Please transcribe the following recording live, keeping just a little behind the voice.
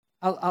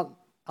I'll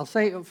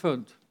say it up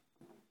front.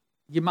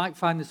 You might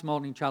find this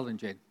morning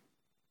challenging.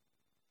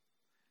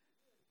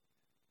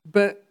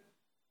 But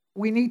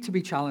we need to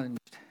be challenged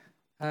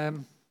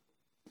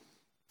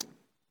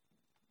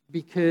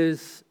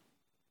because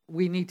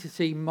we need to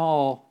see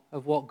more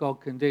of what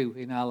God can do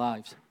in our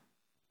lives.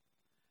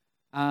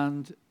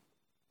 And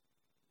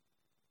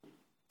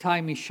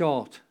time is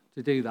short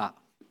to do that.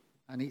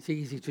 And it's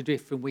easy to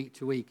drift from week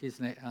to week,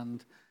 isn't it?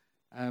 And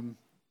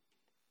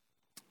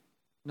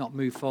not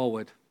move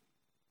forward.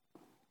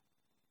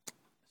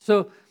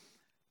 So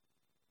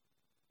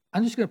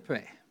I'm just going to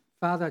pray.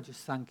 Father, I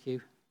just thank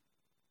you.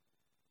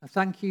 I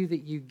thank you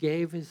that you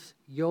gave us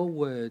your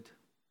word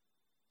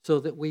so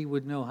that we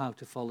would know how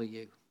to follow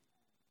you.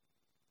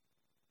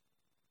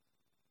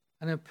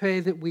 And I pray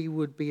that we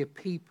would be a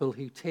people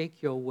who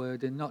take your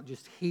word and not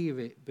just hear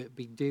it, but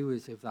be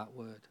doers of that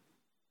word.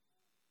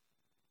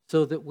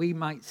 So that we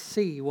might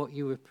see what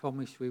you have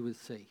promised we would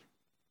see.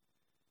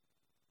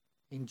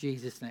 In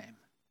Jesus' name.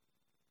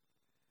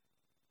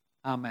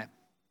 Amen.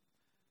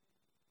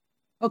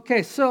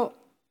 Okay, so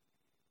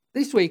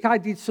this week I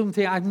did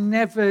something I've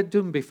never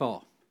done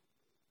before.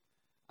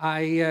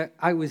 I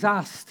was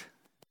asked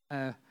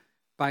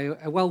by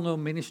a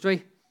well-known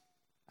ministry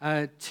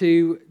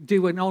to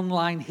do an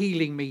online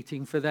healing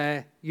meeting for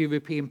their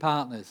European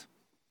partners.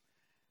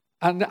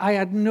 And I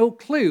had no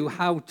clue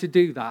how to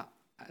do that.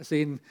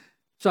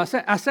 So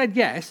I said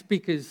yes,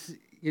 because,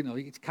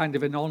 it's kind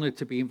of an honor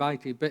to be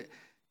invited, but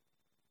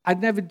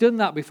I'd never done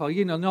that before.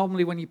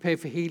 Normally when you pay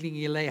for healing,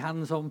 you lay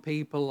hands on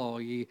people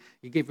or you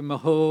give them a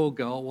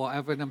hug or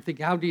whatever. And I'm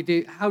thinking, how do you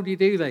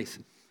do this?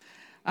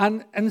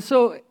 And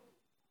so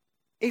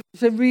it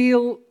was a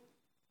real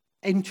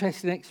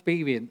interesting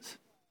experience.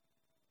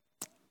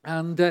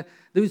 And there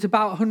was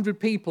about 100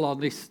 people on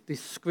this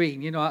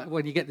screen.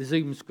 When you get the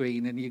Zoom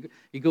screen and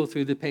you go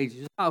through the pages,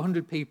 there's about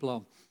 100 people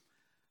on.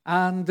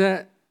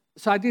 And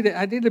so I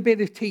did a bit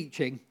of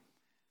teaching.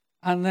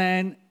 And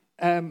then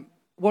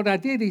what I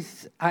did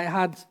is I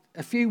had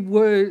a few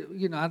words,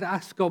 I'd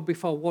asked God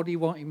before, what he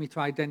wanted me to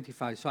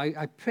identify. So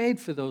I prayed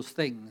for those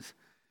things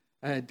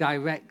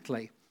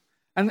directly.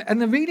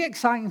 And the really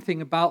exciting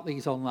thing about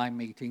these online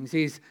meetings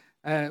is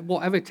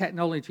whatever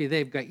technology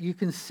they've got, you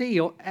can see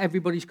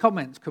everybody's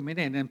comments coming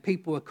in, and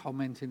people were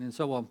commenting and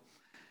so on.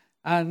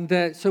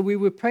 And so we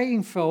were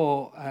praying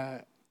for,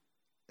 a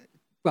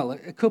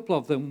couple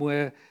of them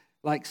were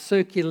like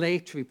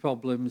circulatory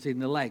problems in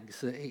the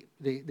legs.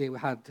 They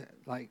had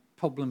like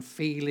problem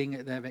feeling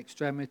at their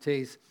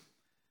extremities,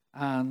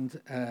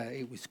 and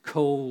it was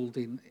cold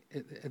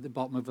at the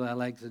bottom of their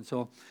legs and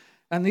so on.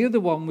 And the other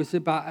one was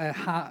about a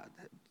heart,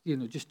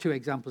 just two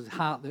examples, a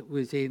heart that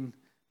was in,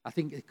 I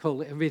think they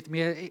call it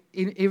arrhythmia,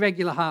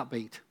 irregular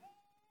heartbeat.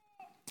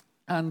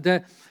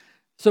 And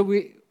so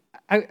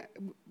I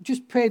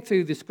just prayed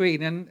through the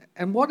screen,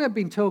 and what I've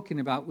been talking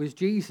about was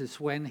Jesus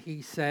when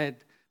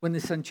the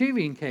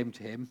centurion came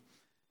to him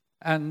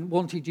and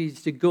wanted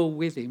Jesus to go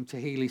with him to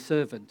heal his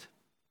servant.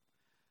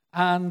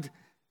 And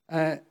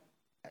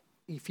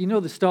if you know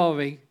the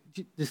story,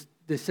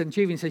 the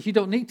centurion says, you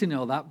don't need to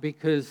know that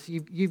because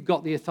you've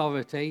got the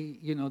authority,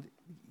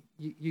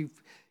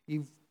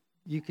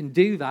 you can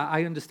do that.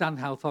 I understand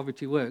how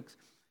authority works.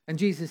 And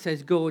Jesus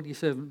says, go and your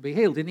servant be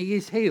healed. And he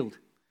is healed.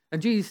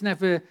 And Jesus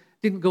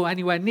didn't go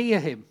anywhere near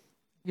him.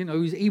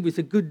 He was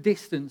a good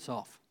distance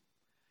off.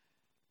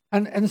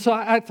 And so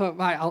I thought,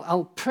 right,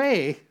 I'll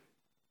pray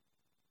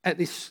to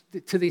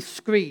this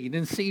screen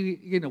and see,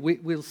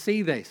 we'll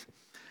see this.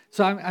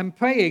 So I'm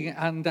praying,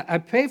 and I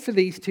pray for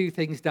these two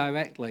things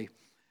directly.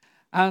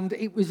 And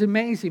it was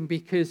amazing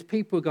because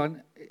people were going,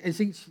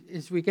 as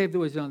we gave the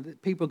words on,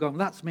 people were going,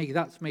 that's me,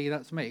 that's me,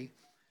 that's me.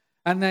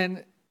 And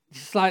then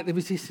it's like there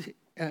was this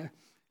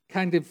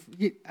kind of,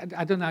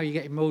 I don't know how you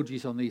get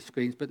emojis on these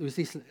screens, but there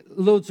was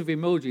loads of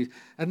emojis.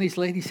 And this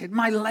lady said,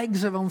 my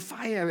legs are on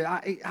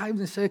fire. I'm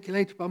the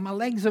circulator, but my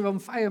legs are on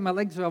fire, my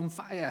legs are on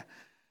fire.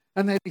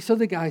 And then this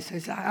other guy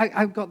says,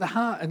 I've got the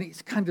heart, and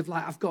it's kind of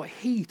like I've got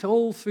heat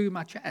all through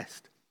my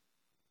chest.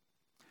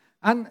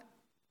 And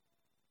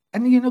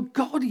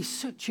God is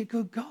such a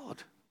good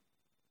God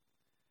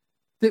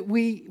that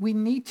we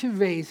need to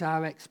raise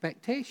our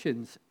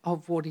expectations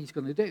of what he's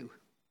going to do.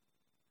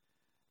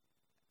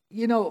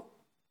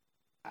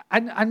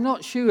 I'm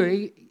not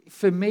sure,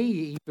 for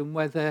me even,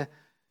 whether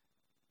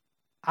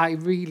I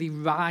really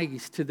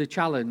rise to the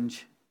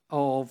challenge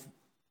of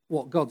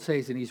what God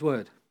says in his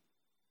word.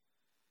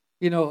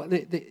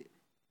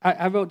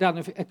 I wrote down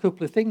a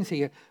couple of things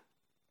here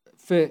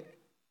for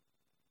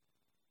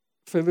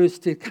us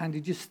to kind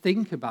of just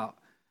think about.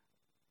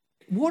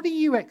 What are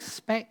you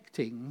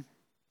expecting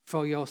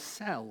for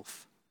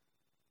yourself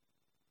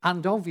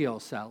and of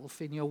yourself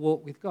in your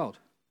walk with God?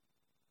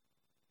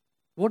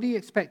 What are you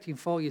expecting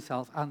for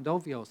yourself and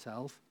of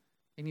yourself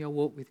in your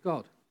walk with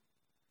God?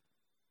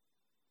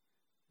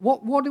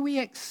 What are we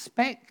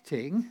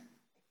expecting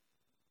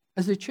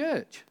as a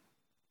church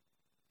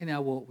in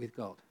our walk with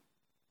God?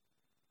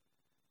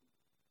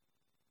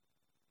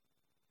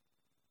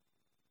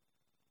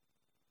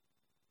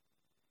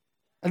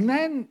 And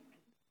then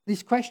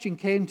this question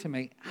came to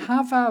me: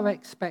 have our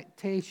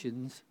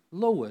expectations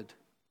lowered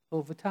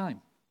over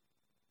time?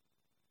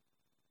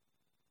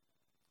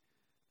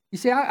 You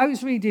see, I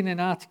was reading an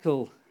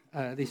article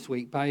this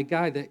week by a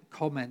guy that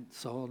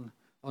comments on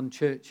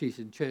churches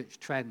and church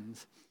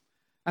trends.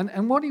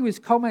 And what he was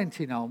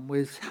commenting on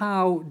was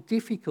how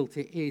difficult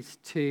it is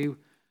to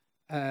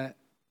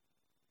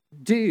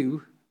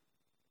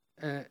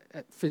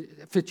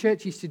for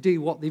churches to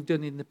do what they've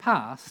done in the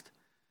past,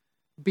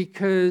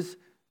 because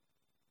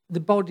the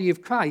body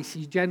of Christ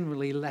is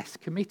generally less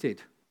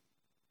committed.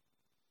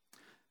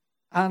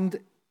 And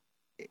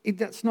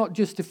that's not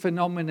just a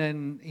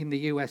phenomenon in the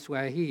US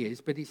where he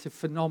is, but it's a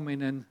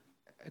phenomenon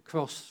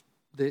across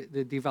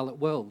the developed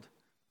world.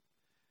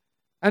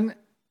 And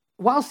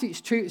whilst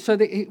it's true, so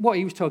what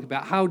he was talking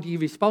about, how do you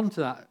respond to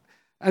that?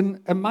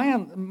 And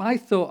my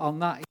thought on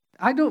that is,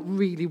 I don't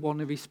really want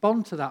to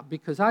respond to that,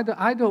 because I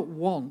don't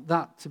want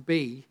that to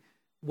be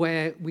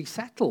where we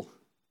settle.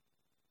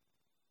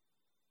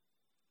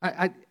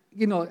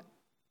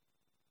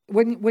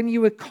 When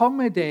you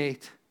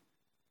accommodate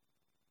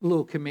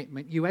low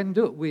commitment, you end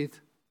up with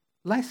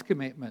less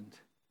commitment.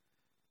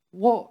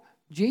 What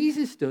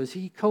Jesus does,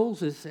 he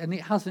calls us, and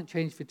it hasn't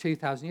changed for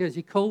 2,000 years,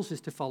 he calls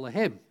us to follow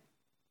him.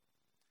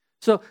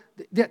 So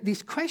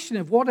this question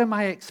of what am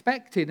I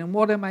expecting, and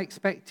what am I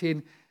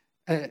expecting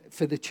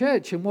for the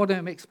church, and what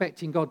am I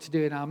expecting God to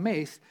do in our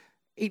midst,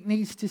 it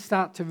needs to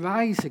start to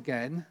rise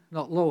again,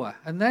 not lower.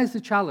 And there's the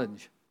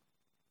challenge.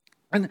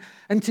 And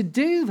to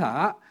do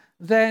that,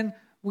 then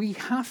we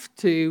have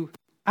to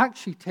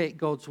actually take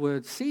God's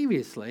word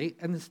seriously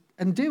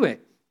and do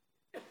it.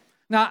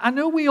 Now, I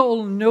know we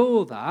all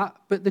know that,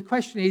 but the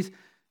question is,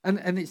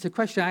 and it's a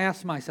question I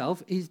ask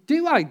myself, is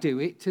do I do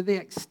it to the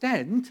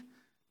extent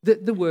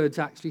that the words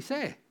actually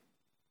say?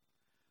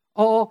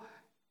 Or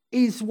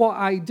is what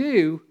I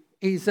do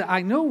is that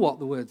I know what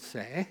the words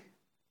say,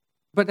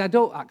 but I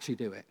don't actually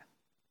do it?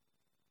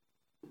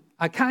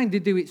 I kind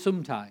of do it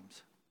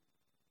sometimes.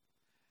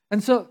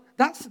 And so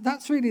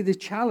that's really the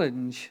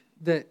challenge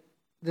that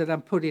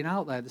I'm putting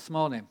out there this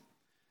morning.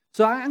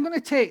 So I'm going to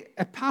take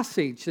a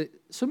passage that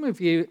some of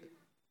you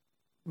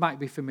might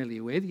be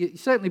familiar with. You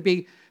certainly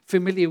be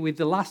familiar with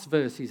the last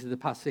verse of the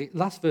passage,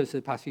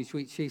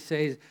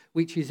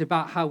 which is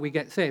about how we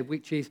get saved,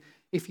 which is,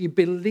 if you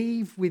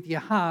believe with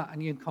your heart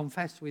and you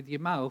confess with your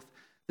mouth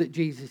that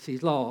Jesus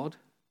is Lord,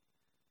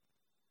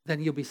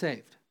 then you'll be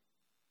saved.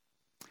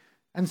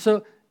 And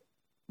so,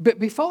 but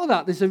before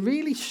that, there's a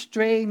really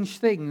strange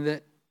thing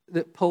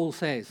that Paul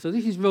says. So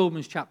this is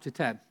Romans chapter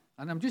 10.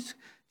 And I'm just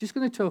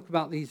going to talk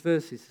about these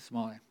verses this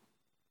morning.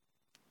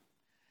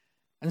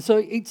 And so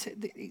it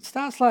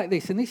starts like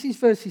this, and this is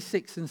verses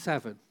 6 and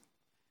 7.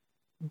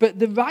 But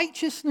the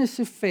righteousness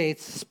of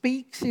faith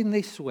speaks in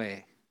this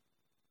way: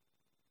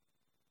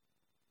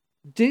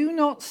 do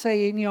not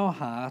say in your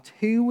heart,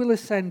 who will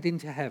ascend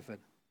into heaven?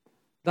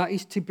 That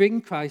is to bring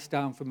Christ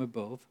down from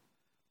above.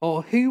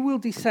 Or who will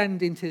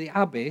descend into the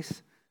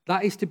abyss?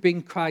 That is to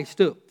bring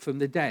Christ up from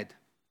the dead.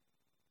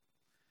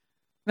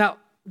 Now,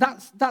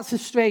 that's a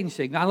strange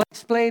thing. I'll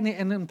explain it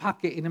and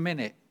unpack it in a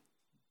minute.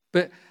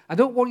 But I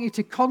don't want you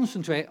to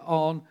concentrate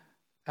on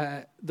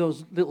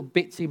those little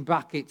bits in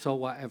brackets or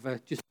whatever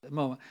just at the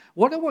moment.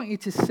 What I want you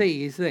to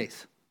see is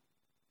this: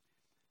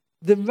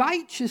 the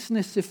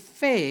righteousness of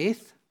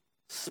faith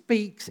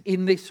speaks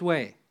in this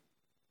way.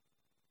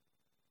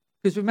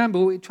 Because remember,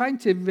 we're trying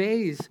to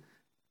raise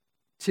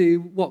to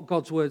what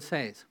God's word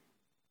says.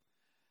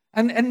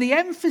 And the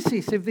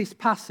emphasis of this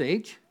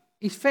passage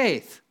is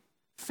faith.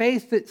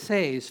 Faith that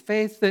saves,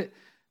 faith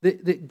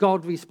that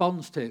God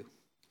responds to.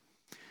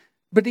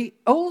 But it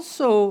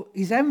also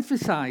is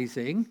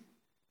emphasizing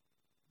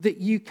that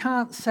you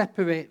can't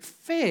separate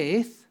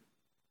faith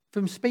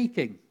from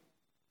speaking.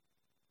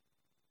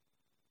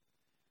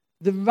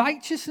 The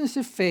righteousness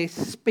of faith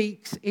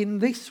speaks in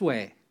this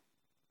way.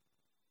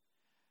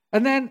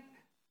 And then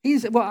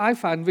here's what I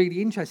find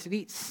really interesting.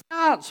 It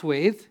starts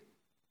with,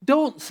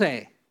 don't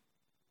say.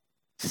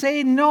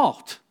 Say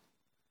not.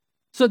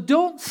 So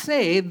don't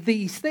say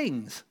these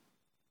things.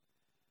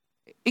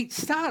 It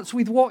starts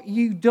with what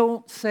you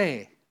don't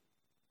say.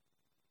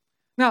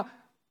 Now,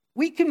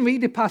 we can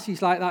read a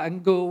passage like that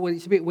and go, well,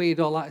 it's a bit weird,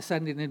 all that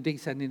ascending and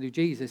descending of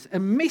Jesus,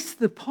 and miss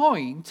the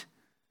point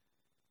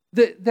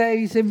that there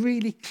is a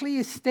really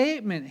clear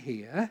statement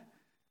here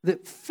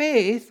that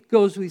faith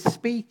goes with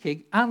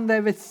speaking, and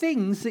there are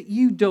things that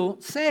you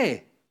don't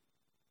say.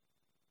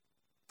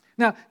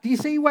 Now, do you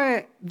see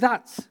where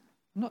that's...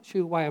 I'm not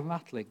sure why I'm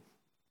rattling.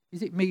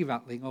 Is it me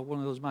rattling or one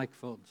of those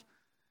microphones?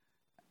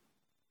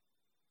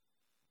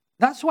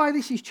 That's why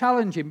this is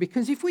challenging,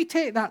 because if we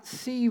take that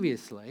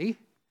seriously,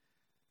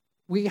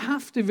 we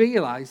have to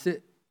realize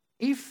that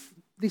if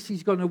this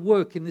is going to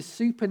work in the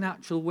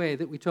supernatural way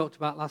that we talked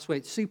about last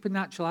week,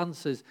 supernatural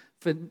answers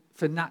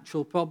for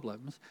natural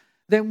problems,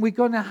 then we're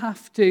going to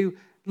have to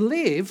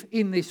live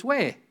in this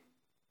way.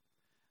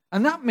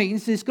 And that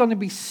means there's going to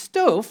be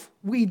stuff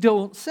we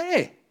don't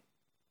say.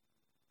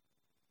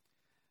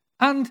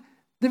 And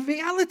the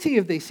reality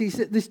of this is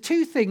that there's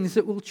two things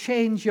that will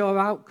change your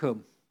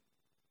outcome.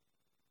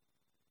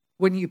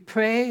 when you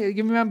pray.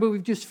 You remember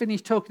we've just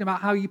finished talking about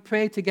how you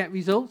pray to get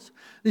results.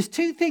 There's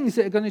two things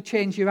that are going to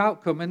change your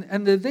outcome,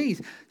 and they're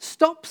these.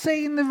 Stop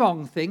saying the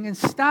wrong thing and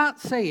start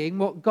saying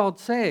what God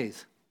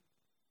says.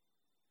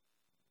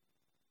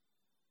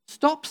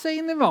 Stop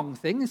saying the wrong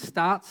thing and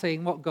start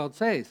saying what God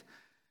says.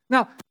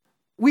 Now,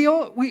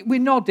 we're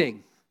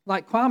nodding,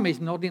 like Kwame's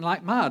nodding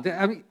like mad.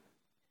 I mean,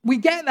 we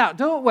get that,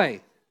 don't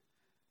we?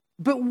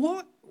 But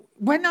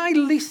when I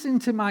listen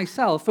to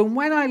myself and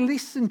when I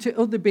listen to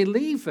other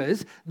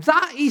believers,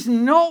 that is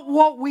not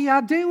what we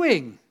are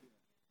doing.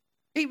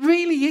 It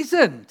really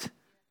isn't.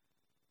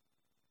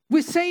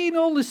 We're saying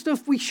all the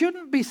stuff we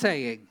shouldn't be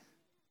saying.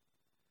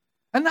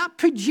 And that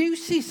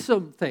produces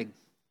something.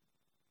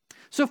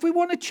 So if we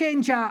want to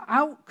change our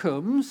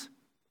outcomes,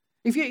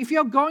 if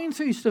you're going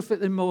through stuff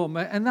at the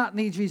moment and that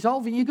needs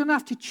resolving, you're going to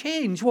have to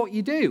change what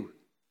you do.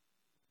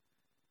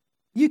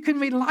 You can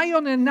rely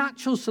on a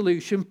natural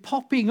solution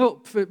popping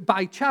up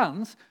by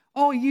chance,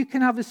 or you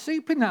can have a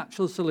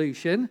supernatural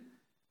solution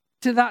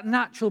to that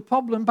natural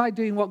problem by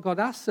doing what God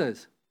asks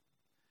us.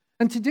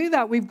 And to do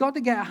that, we've got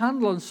to get a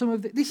handle on some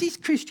of this is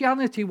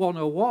Christianity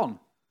 101,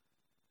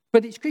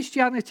 but it's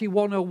Christianity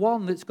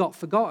 101 that's got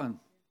forgotten.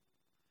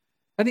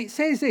 And it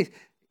says this,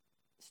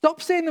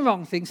 stop saying the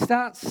wrong thing,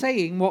 start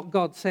saying what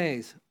God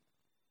says.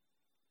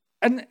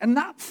 And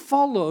that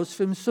follows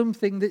from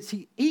something that's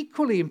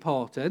equally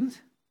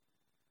important,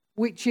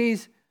 which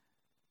is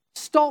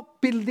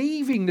stop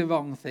believing the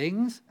wrong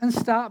things and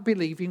start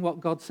believing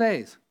what God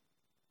says.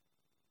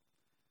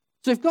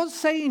 So if God's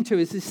saying to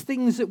us there's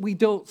things that we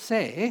don't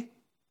say,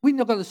 we've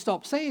not got to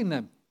stop saying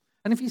them.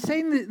 And if you're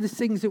saying the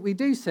things that we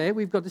do say,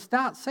 we've got to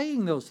start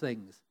saying those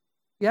things.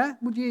 Yeah?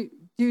 Do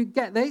you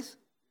get this?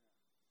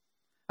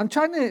 I'm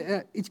trying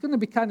to, it's going to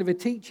be kind of a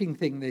teaching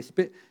thing, this,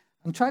 but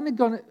I'm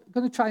going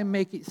to try and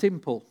make it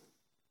simple.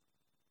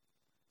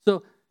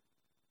 So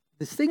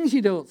there's things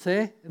you don't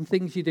say and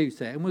things you do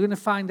say, and we're going to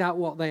find out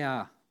what they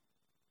are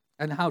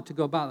and how to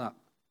go about that.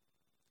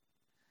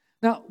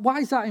 Now, why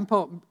is that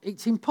important?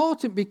 It's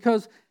important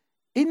because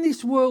in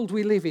this world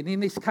we live in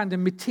this kind of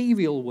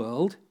material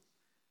world,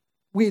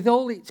 with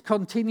all its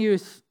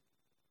continuous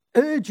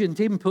urgent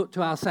input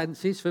to our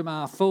senses from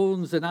our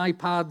phones and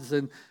iPads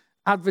and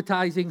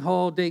advertising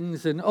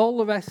hoardings and all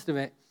the rest of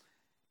it,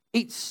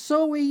 it's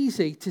so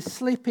easy to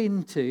slip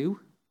into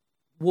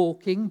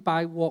walking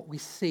by what we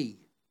see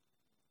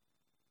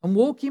and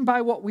walking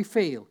by what we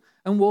feel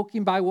and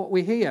walking by what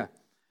we hear.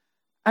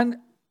 And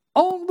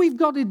all we've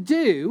got to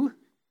do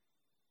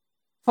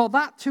for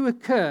that to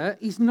occur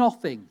is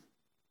nothing.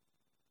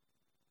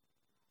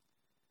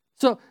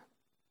 So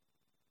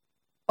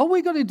all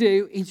we've got to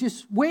do is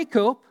just wake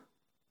up,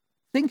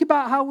 think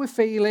about how we're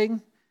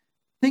feeling,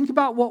 think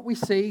about what we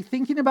see,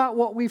 thinking about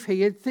what we've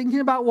heard, thinking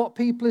about what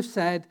people have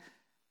said.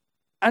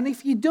 And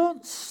if you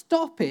don't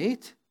stop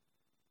it,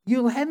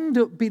 you'll end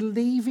up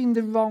believing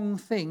the wrong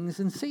things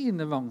and seeing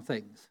the wrong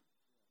things.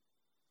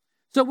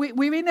 So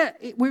we're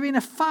in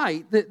a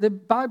fight that the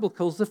Bible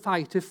calls the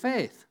fight of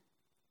faith.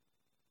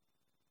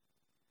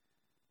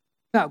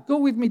 Now, go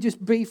with me just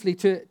briefly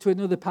to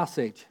another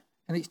passage.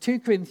 And it's 2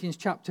 Corinthians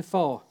chapter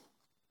 4,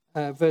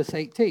 verse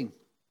 18.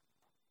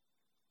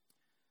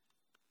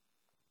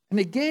 And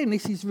again,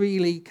 this is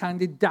really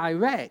kind of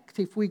direct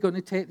if we're going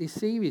to take this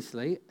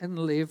seriously and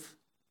live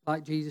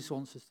like Jesus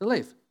wants us to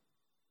live.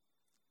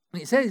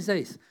 And it says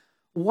this,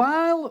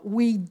 while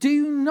we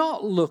do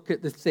not look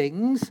at the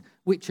things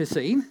which are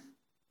seen,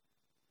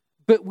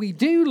 but we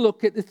do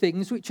look at the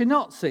things which are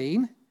not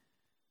seen,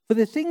 for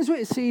the things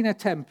which are seen are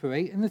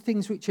temporary, and the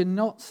things which are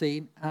not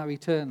seen are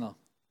eternal.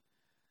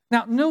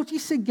 Now,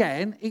 notice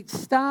again, it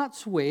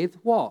starts with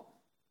what?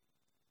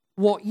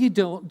 What you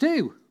don't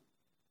do.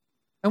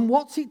 And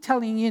what's it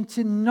telling you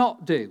to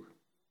not do?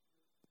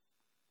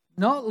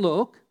 Not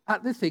look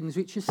at the things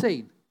which are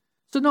seen.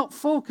 So not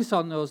focus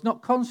on those,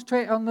 not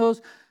concentrate on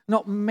those,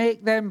 not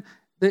make them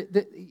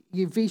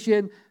your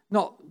vision,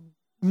 not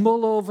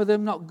mull over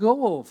them, not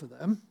go over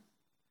them.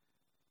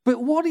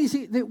 But what is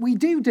it that we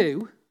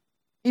do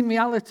in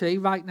reality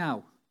right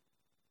now?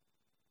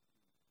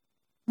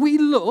 We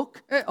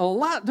look at all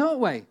that, don't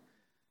we?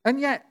 And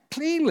yet,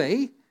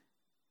 clearly,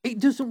 it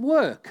doesn't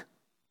work.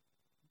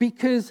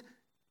 Because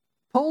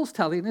Paul's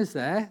telling us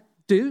there,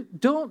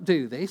 don't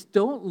do this,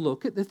 don't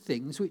look at the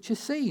things which are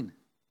seen.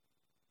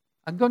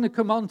 I'm going to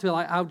come on to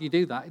how do you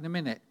do that in a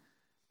minute.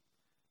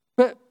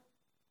 But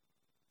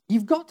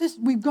we've got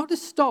to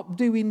stop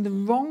doing the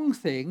wrong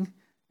thing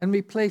and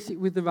replace it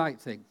with the right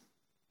thing.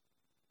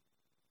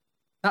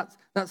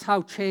 That's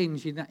how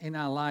change in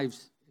our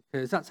lives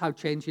occurs. That's how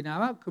change in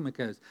our outcome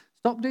occurs.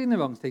 Stop doing the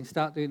wrong thing,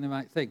 start doing the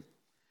right thing.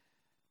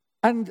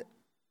 And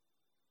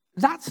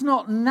that's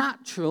not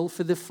natural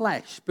for the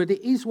flesh, but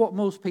it is what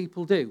most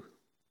people do.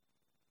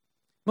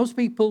 Most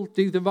people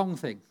do the wrong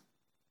thing.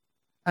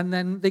 And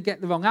then they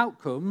get the wrong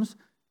outcomes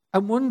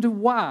and wonder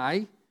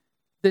why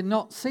they're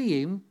not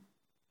seeing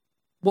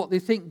what they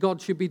think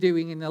God should be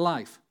doing in their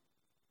life.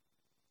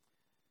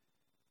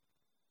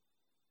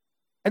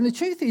 And the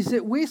truth is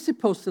that we're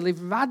supposed to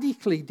live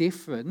radically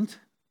different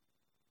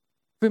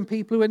from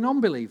people who are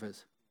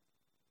non-believers.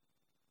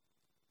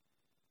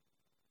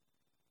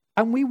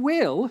 And we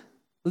will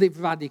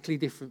live radically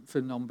different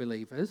from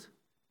non-believers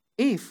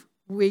if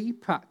we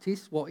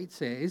practice what it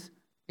says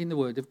in the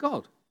Word of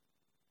God.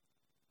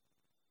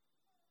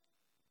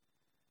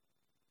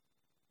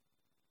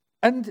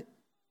 And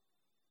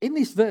in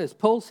this verse,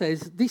 Paul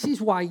says, this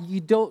is why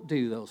you don't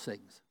do those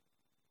things.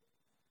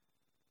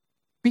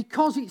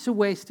 Because it's a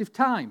waste of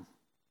time.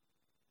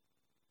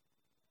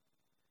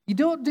 You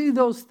don't do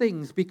those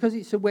things because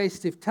it's a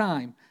waste of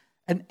time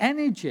and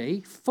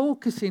energy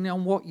focusing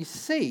on what you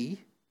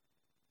see,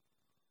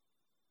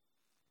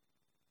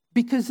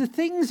 because the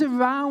things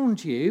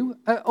around you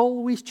are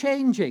always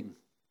changing.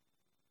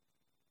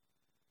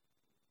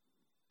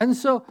 And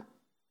so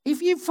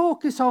if you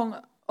focus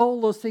on all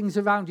those things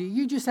around you,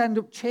 you just end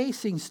up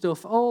chasing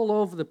stuff all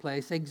over the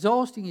place,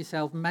 exhausting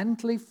yourself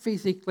mentally,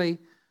 physically,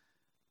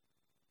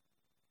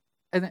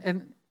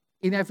 and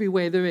in every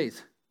way there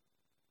is.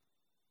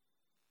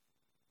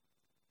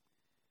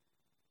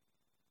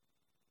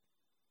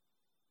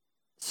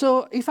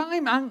 So if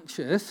I'm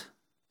anxious,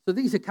 so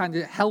these are kind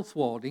of health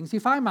warnings.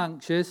 If I'm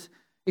anxious,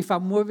 if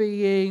I'm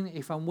worrying,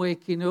 if I'm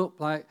waking up,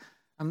 like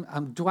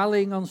I'm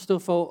dwelling on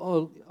stuff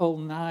all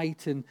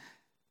night, and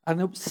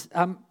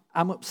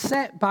I'm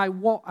upset by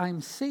what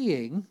I'm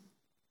seeing,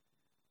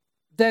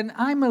 then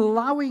I'm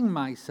allowing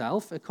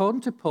myself,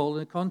 according to Paul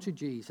and according to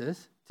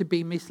Jesus, to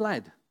be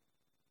misled.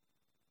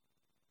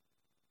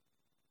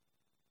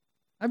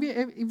 Have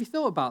you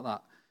thought about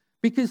that?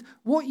 Because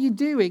what you're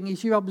doing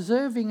is you're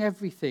observing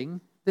everything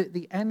that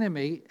the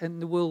enemy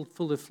and the world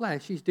full of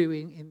flesh is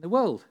doing in the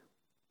world.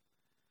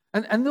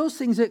 And those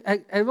things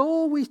are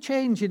always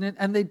changing,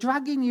 and they're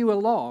dragging you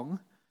along.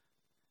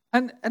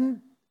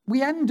 And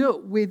we end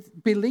up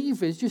with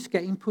believers just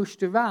getting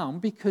pushed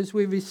around because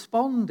we're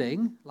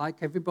responding like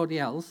everybody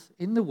else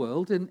in the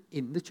world and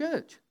in the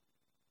church.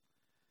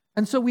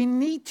 And so we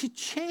need to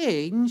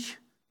change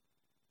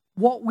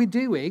what we're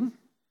doing,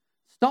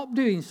 stop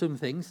doing some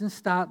things and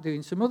start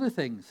doing some other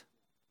things.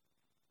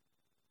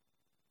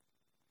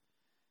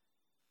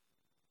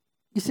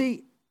 You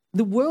see,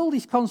 the world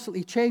is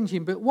constantly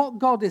changing, but what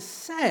God has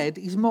said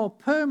is more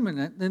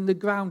permanent than the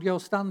ground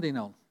you're standing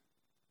on.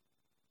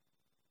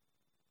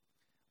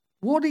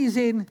 What is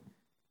in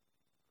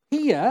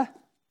here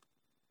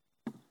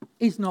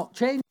is not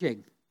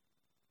changing.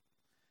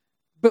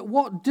 But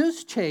what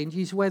does change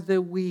is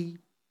whether we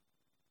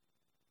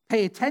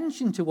pay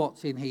attention to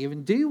what's in here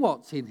and do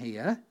what's in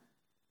here,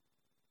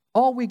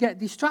 or we get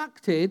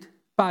distracted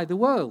by the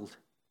world.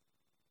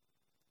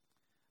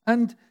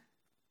 And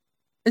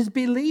as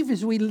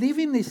believers, we live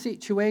in this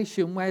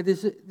situation where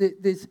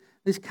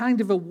there's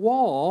kind of a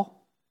war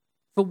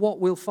for what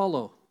will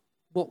follow,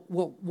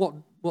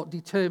 what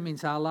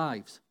determines our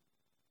lives.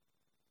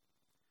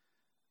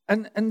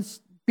 And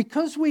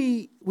because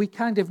we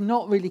kind of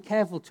not really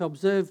careful to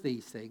observe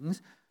these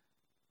things,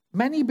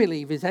 many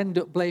believers end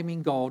up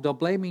blaming God or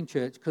blaming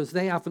church because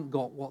they haven't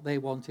got what they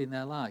want in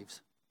their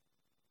lives.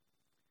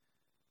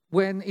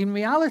 When in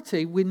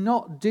reality, we're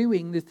not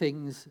doing the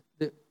things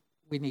that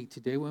we need to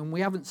do, and we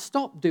haven't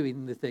stopped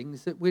doing the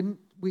things that we're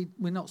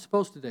not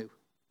supposed to do.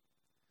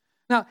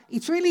 Now,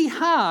 it's really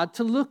hard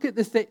to look at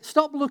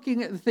stop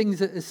looking at the things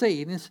that are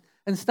seen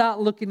and start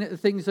looking at the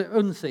things that are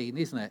unseen,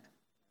 isn't it?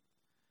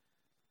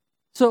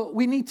 So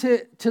we need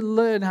to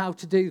learn how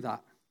to do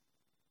that.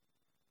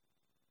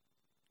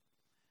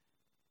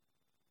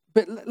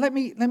 But let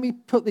me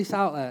put this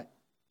out there.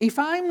 If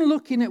I'm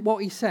looking at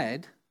what he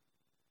said,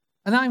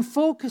 and I'm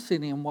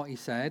focusing on what he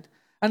said,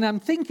 and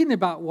I'm thinking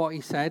about what he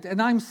said, and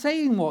I'm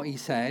saying what he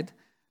said,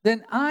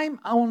 then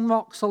I'm on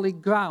rock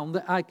solid ground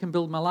that I can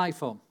build my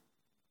life on.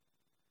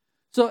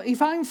 So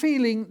if I'm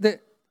feeling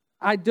that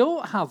I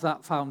don't have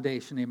that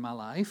foundation in my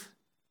life,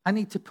 I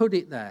need to put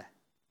it there.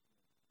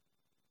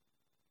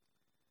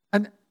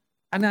 And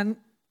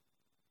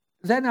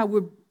then I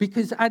would,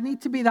 because I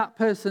need to be that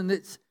person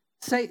that's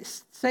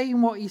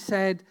saying what he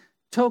said,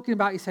 talking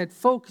about what he said,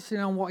 focusing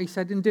on what he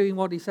said, and doing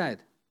what he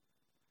said.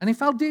 And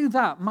if I'll do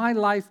that, my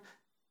life,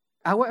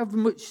 however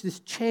much there's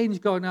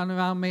change going on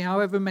around me,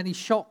 however many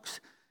shocks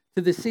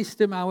to the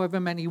system, however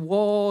many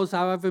wars,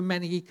 however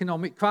many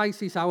economic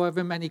crises,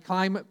 however many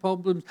climate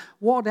problems,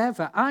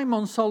 whatever, I'm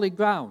on solid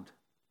ground.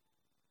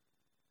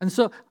 And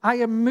so I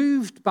am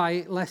moved by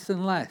it less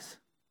and less.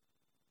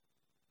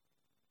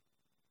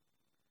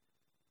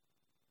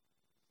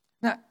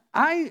 Now,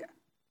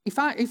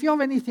 if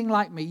you're anything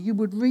like me, you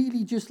would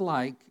really just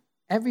like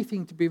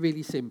everything to be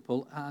really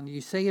simple, and you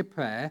say a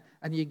prayer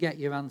and you get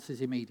your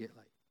answers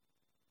immediately.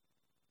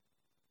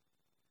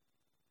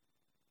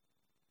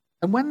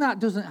 And when that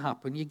doesn't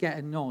happen, you get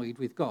annoyed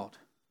with God.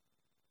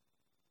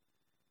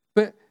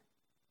 But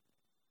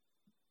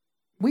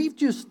we've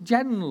just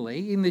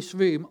generally, in this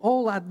room,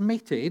 all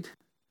admitted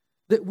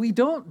that we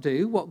don't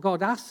do what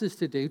God asks us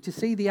to do to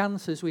see the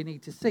answers we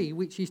need to see,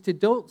 which is to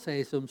don't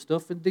say some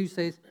stuff and do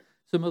say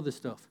some other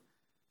stuff.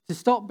 To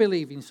stop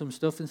believing some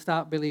stuff and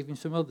start believing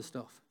some other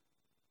stuff.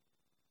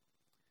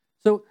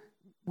 So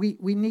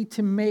we need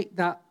to make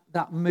that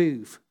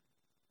move.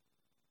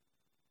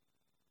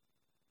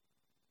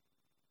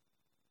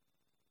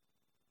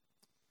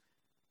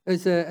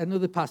 There's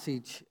another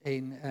passage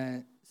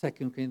in 2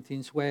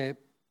 Corinthians where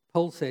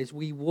Paul says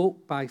we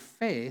walk by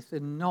faith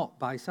and not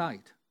by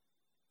sight.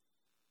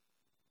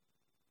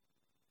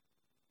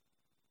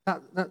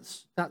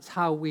 That's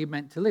how we're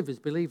meant to live as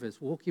believers,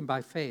 walking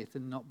by faith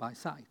and not by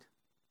sight.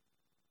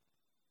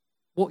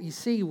 What you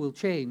see will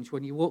change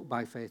when you walk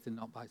by faith and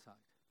not by sight.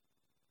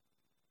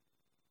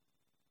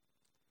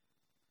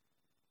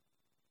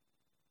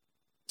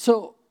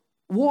 So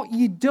what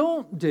you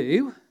don't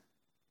do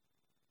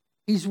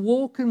is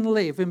walk and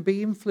live and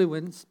be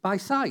influenced by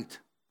sight.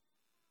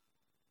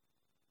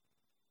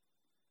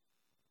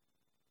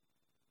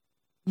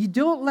 You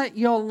don't let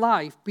your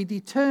life be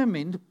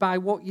determined by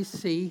what you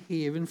see,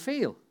 hear, and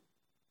feel.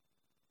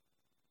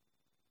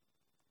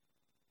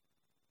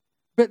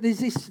 But there's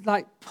this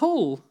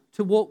pull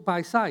to walk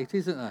by sight,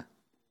 isn't there?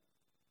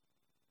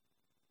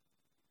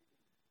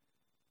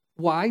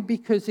 Why?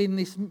 Because in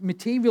this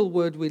material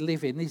world we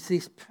live in, there's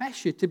this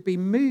pressure to be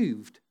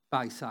moved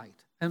by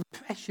sight and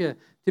pressure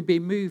to be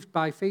moved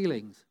by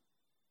feelings.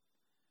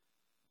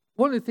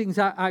 One of the things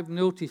I've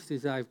noticed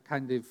as I've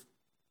kind of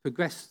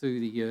progressed through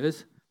the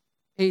years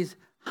is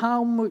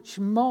how much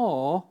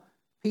more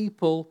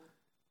people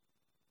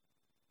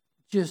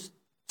just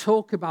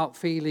talk about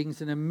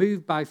feelings and are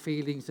moved by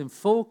feelings and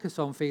focus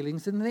on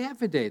feelings than they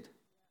ever did.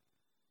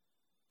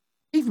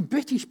 Even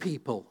British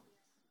people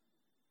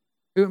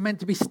who are meant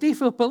to be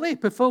stiff upper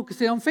lip are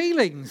focusing on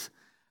feelings.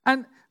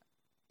 And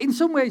in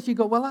some ways you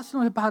go, well, that's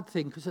not a bad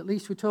thing because at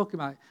least we're talking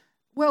about it.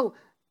 Well,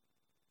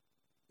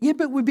 yeah,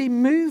 but we're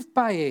being moved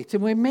by it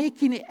and we're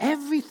making it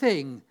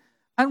everything.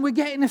 And we're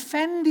getting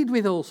offended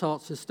with all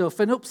sorts of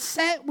stuff and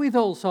upset with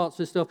all sorts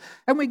of stuff.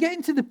 And we're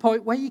getting to the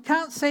point where you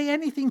can't say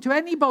anything to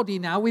anybody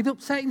now about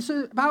upsetting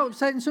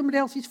somebody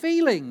else's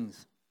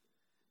feelings.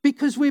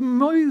 Because we're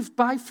moved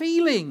by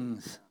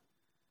feelings.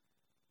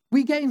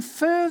 We're getting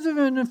further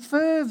and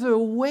further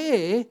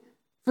away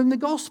from the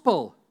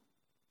gospel.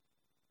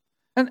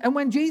 And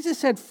when Jesus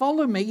said,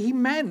 follow me, he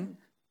meant,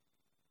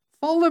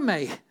 follow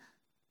me.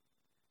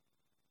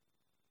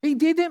 He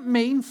didn't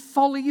mean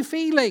follow your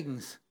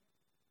feelings.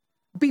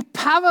 Be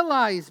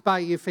paralyzed by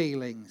your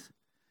feelings.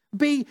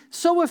 Be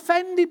so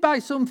offended by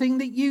something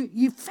that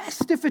you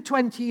fester for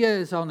 20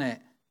 years on it.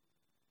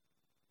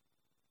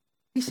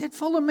 He said,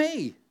 follow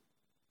me.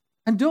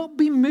 And don't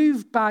be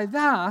moved by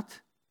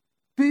that.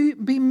 Be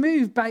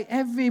moved by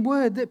every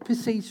word that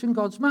proceeds from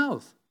God's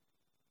mouth.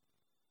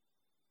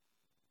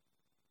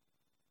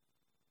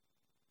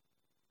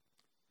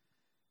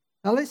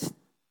 Now let's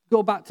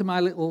go back to my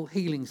little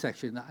healing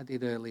session that I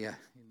did earlier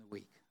in the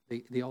week,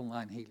 the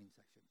online healing session.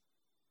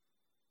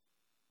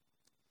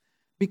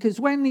 Because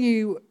when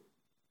you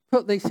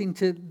put this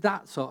into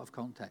that sort of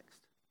context,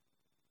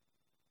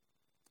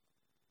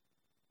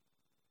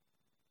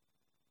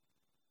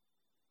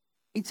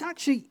 it's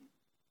actually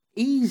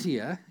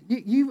easier.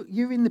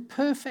 You're in the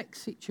perfect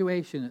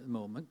situation at the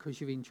moment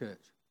because you're in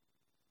church.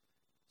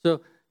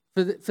 So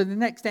for the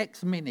next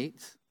X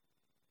minutes,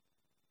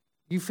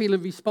 you feel a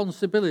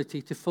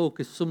responsibility to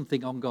focus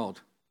something on God.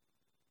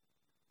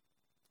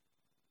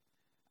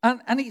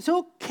 And it's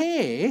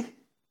okay,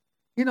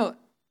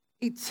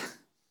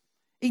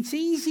 it's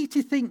easy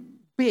to think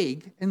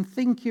big and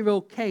think you're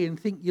okay and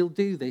think you'll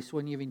do this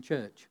when you're in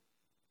church.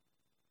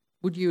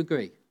 Would you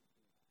agree?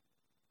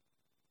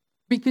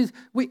 Because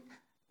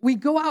we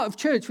go out of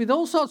church with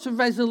all sorts of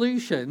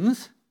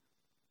resolutions,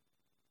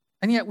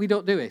 and yet we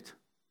don't do it.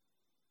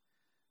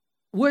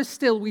 Worse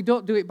still, we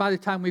don't do it by the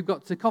time we've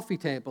got to the coffee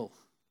table.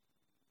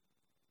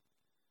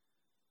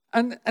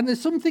 And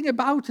there's something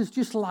about us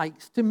just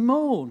likes to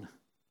moan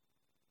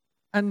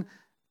and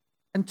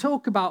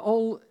talk about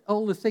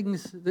all the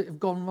things that have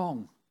gone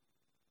wrong.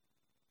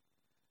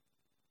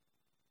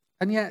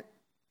 And yet,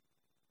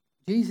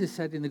 Jesus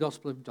said in the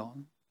Gospel of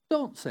John,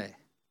 don't say.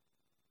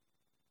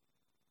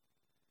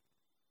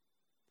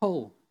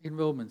 Paul in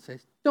Romans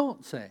says,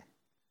 don't say.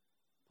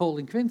 Paul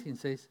in Corinthians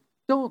says,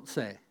 don't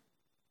say.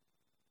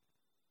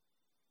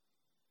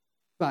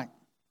 Right.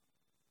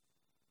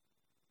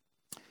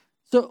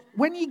 So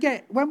when we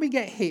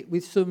get hit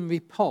with some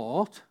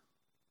report,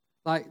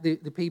 like the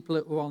people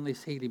that were on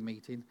this healing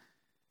meeting,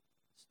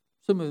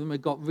 some of them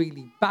have got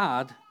really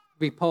bad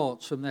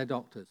reports from their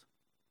doctors.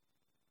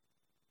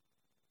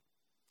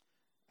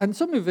 And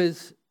some of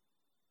us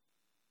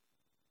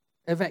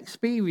have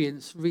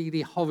experienced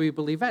really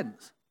horrible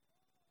events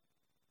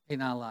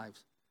in our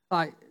lives.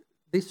 Like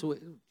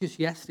just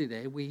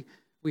yesterday, we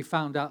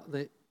found out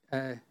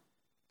that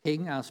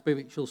King, our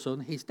spiritual son,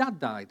 his dad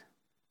died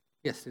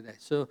yesterday.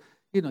 So,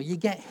 you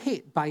get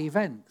hit by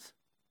events.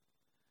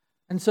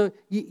 And so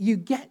you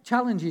get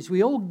challenges.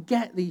 We all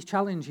get these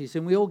challenges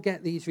and we all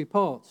get these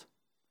reports.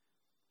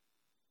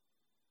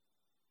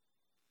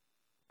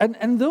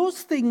 And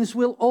those things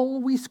will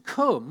always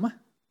come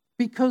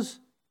because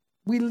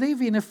we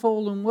live in a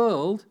fallen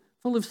world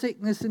full of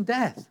sickness and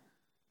death.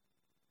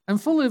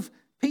 And full of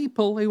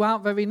people who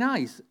aren't very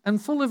nice.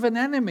 And full of an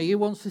enemy who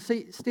wants to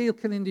steal,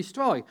 kill and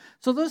destroy.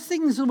 So those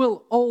things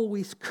will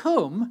always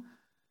come.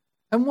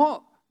 And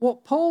what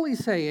what Paul is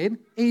saying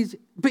is,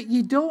 but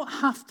you don't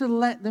have to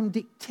let them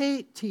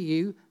dictate to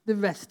you the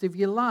rest of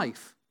your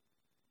life.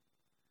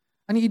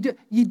 And you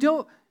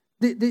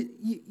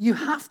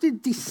have to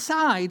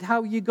decide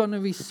how you're going to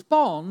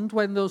respond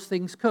when those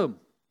things come.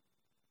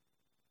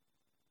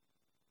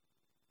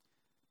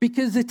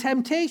 Because the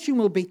temptation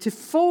will be to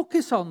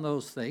focus on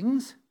those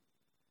things.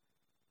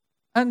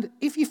 And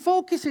if you're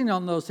focusing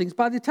on those things,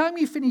 by the time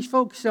you finish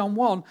focusing on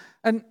one,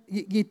 and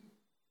you're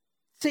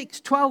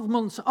 6, 12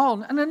 months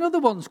on, and another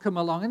one's come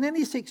along, and then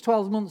you're 6,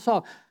 12 months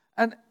on,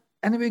 and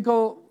we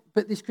go,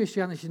 but this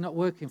Christianity is not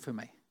working for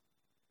me.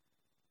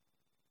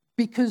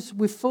 Because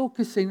we're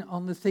focusing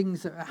on the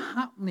things that are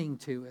happening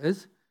to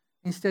us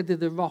instead of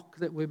the rock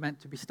that we're meant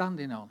to be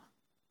standing on.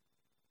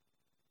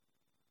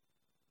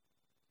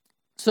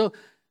 So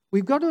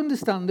we've got to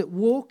understand that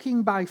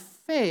walking by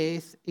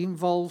faith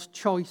involves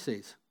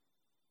choices.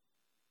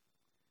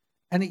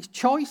 And it's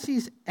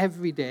choices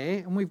every day,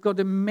 and we've got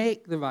to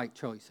make the right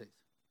choices.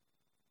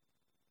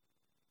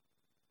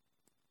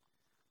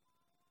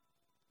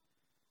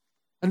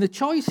 And the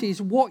choice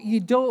is what you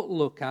don't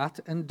look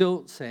at and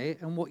don't say,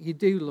 and what you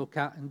do look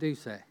at and do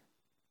say.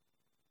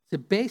 It's a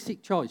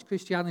basic choice,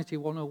 Christianity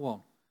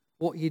 101.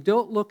 What you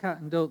don't look at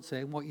and don't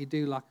say, and what you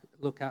do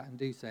look at and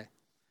do say.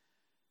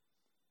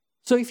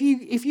 So if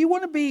you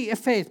want to be a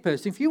faith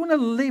person, if you want to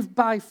live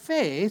by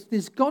faith,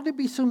 there's got to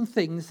be some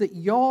things that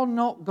you're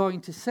not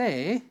going to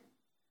say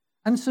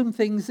and some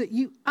things that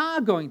you are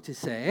going to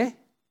say,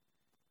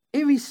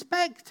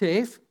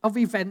 irrespective of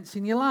events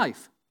in your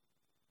life.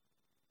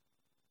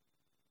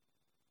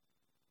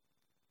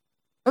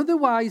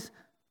 Otherwise,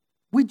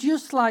 we're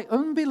just like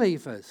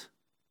unbelievers.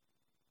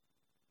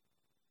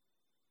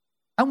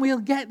 And we'll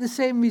get the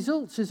same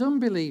results as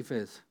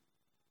unbelievers,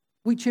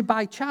 which are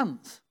by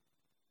chance.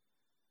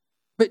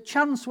 But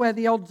chance where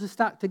the odds are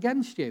stacked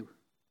against you.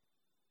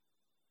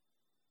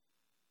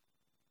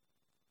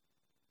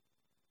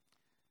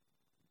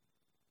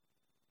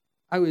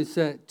 I was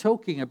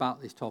talking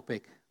about this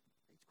topic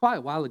quite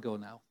a while ago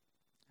now,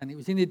 and it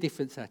was in a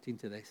different setting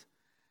to this.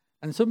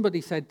 And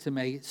somebody said to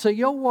me, so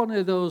you're one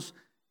of those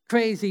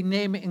crazy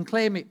name it and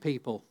claim it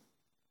people?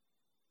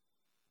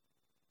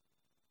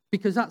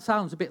 Because that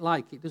sounds a bit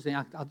like it, doesn't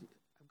it? I've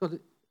got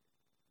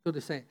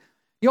to say it.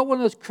 You're one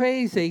of those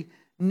crazy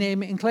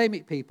name it and claim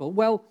it people.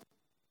 Well,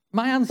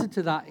 my answer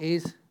to that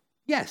is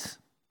yes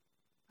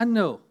and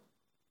no.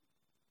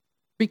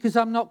 Because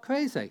I'm not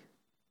crazy.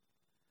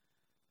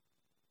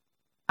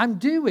 I'm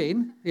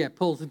doing,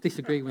 Paul's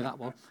disagreeing with that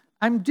one.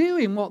 I'm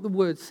doing what the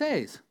word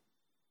says.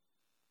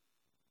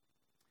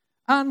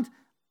 And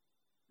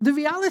the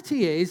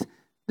reality is,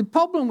 the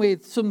problem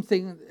with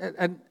something,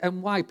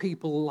 and why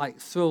people like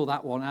throw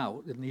that one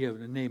out in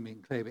the name it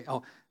and claim it,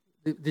 or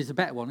there's a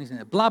better one, isn't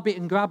it? Blab it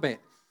and grab it.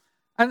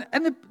 And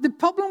the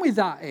problem with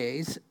that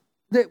is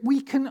that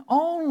we can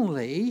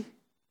only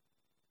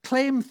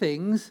claim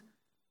things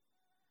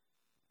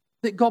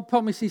that God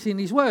promises in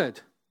his word.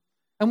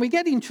 And we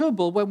get in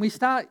trouble when we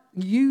start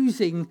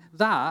using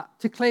that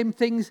to claim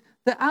things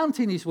that aren't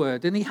in his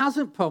word. And he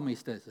hasn't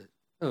promised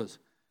us.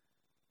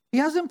 He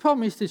hasn't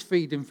promised us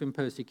freedom from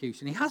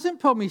persecution. He hasn't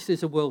promised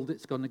us a world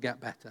that's going to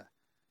get better.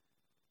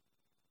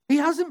 He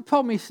hasn't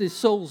promised us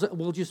souls that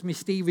will just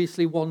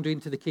mysteriously wander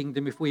into the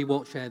kingdom if we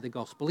won't share the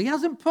gospel. He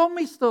hasn't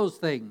promised those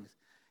things.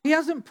 He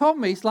hasn't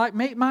promised, like,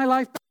 make my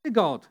life better,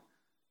 God.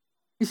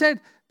 He said,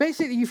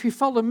 basically, if you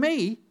follow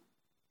me,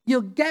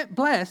 you'll get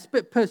blessed,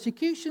 but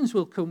persecutions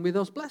will come with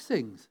those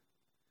blessings.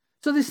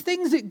 So there's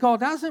things that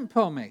God hasn't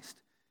promised.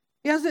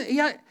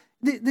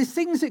 There's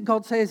things that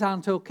God says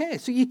aren't okay.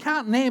 So you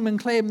can't name and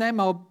claim them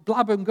or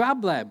blab and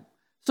grab them.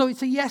 So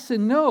it's a yes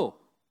and no.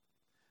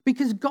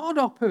 Because God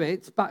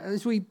operates,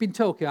 as we've been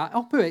talking about,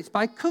 operates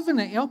by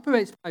covenant. He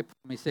operates by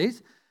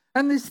promises.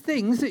 And there's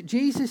things that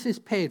Jesus has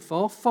paid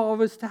for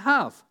us to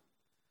have.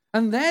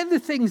 And they're the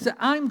things that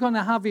I'm going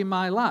to have in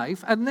my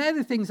life. And they're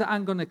the things that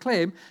I'm going to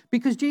claim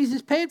because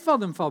Jesus paid for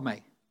them for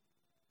me.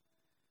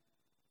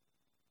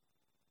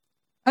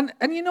 And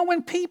you know,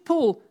 when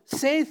people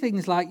say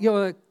things like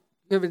you're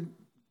a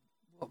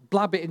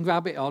blab it and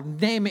grab it or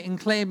name it and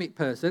claim it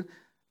person,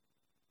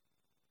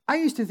 I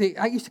used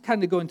to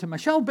kind of go into my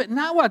shell, but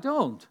now I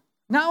don't.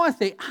 Now I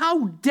think,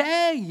 how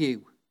dare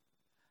you?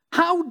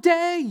 How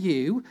dare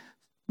you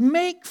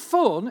make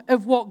fun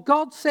of what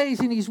God says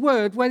in his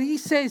word when he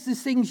says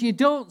there's things you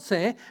don't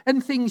say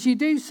and things you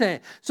do say.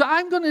 So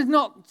I'm going to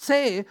not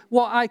say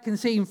what I can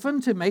see in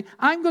front of me.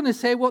 I'm going to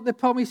say what the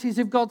promises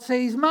of God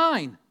say is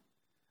mine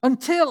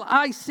until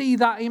I see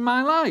that in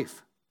my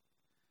life.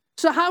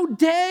 So how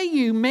dare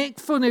you make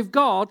fun of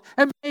God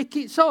and make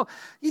it so?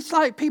 It's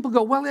like people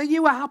go, well, are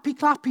you a happy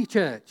clappy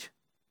church?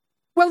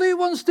 Well, who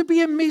wants to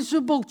be a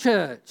miserable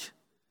church?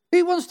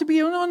 Who wants to be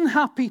an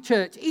unhappy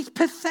church? It's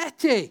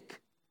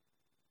pathetic.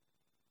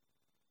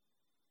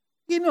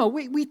 You know,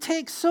 we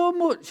take so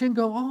much and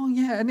go, oh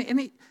yeah, and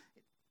it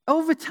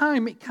over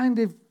time it kind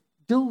of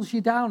dulls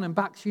you down and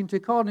backs you into a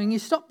corner and you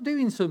stop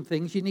doing some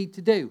things you need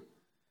to do.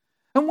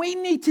 And we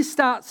need to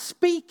start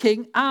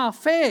speaking our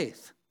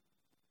faith.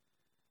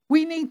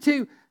 We need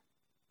to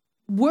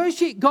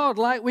worship God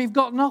like we've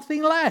got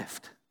nothing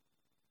left.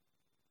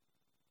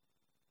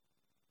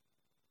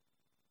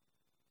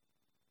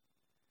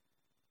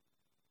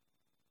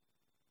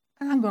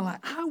 And I'm going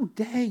like, how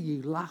dare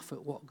you laugh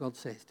at what God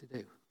says to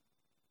do?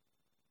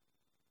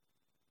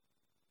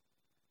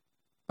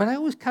 But I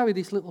always carry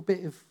this little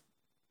bit of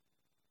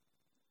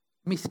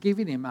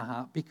misgiving in my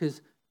heart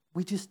because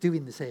we're just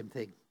doing the same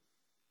thing.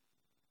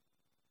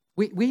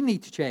 We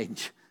need to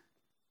change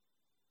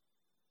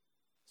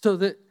so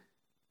that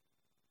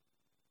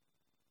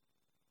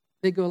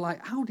they go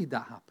like, how did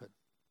that happen?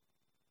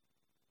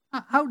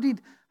 How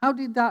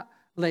did that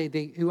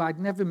lady who I'd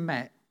never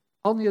met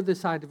on the other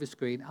side of a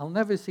screen, I'll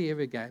never see her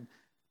again,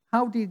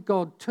 how did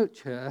God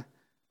touch her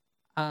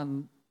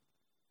and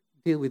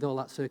deal with all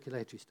that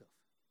circulatory stuff?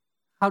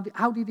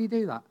 How did he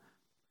do that?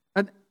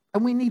 And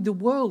we need the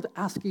world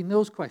asking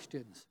those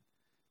questions.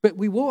 But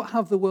we won't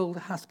have the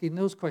world asking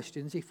those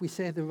questions if we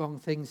say the wrong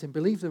things and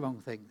believe the wrong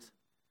things.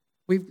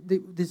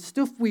 There's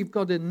stuff we've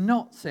got to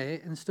not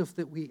say and stuff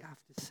that we have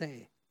to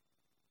say.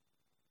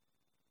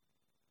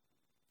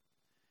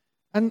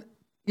 And,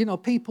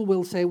 people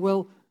will say,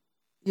 well,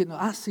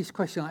 ask this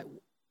question like,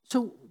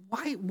 so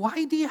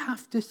why do you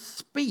have to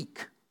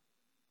speak?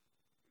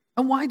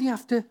 And why do you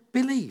have to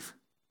believe?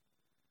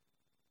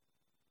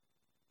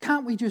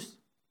 Can't we just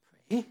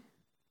pray?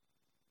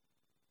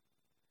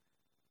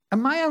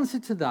 And my answer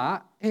to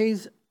that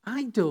is,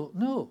 I don't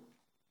know.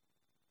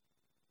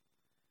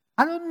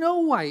 I don't know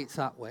why it's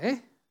that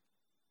way.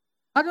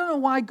 I don't know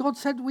why God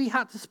said we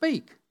had to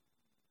speak.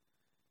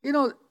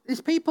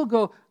 These people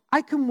go,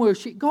 I can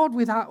worship God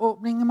without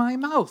opening my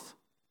mouth.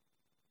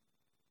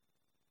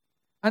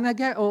 And I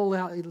get all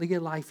that, your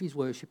life is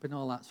worship and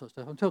all that sort of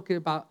stuff. I'm talking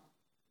about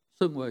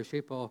sung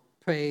worship or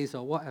praise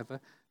or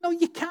whatever. No,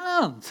 you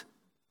can't.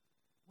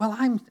 Well,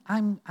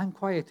 I'm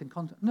quiet and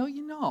content. No,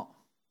 you're not.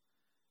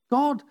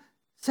 God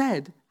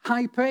said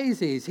high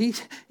praises.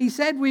 He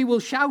said we will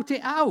shout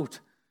it out.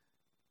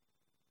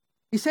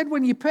 He said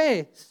when you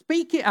pray,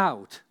 speak it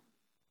out.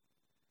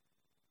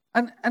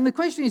 And the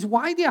question is,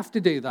 why do you have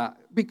to do that?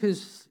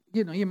 Because,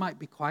 you might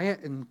be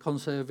quiet and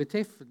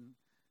conservative. And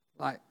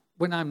like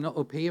when I'm not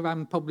up here,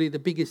 I'm probably the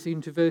biggest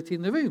introvert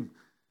in the room.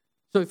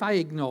 So if I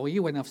ignore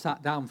you when I've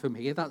sat down from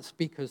here, that's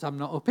because I'm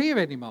not up here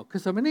anymore,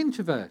 because I'm an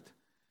introvert.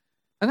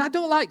 And I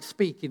don't like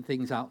speaking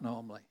things out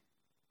normally.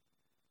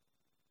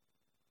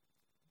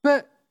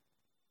 But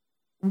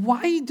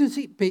why does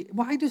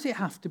it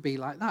have to be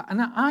like that?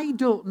 And I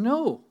don't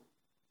know.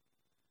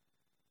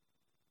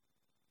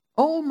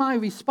 All my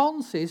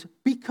response is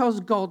because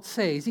God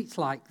says it's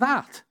like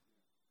that.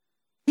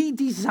 He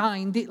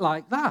designed it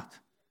like that.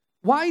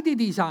 Why did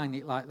he design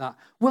it like that?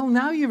 Well,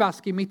 now you're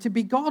asking me to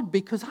be God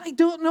because I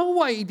don't know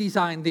why he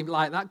designed it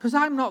like that because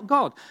I'm not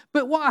God.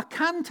 But what I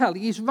can tell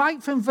you is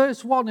right from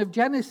verse 1 of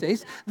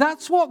Genesis,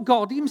 that's what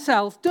God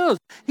himself does.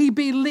 He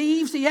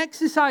believes, he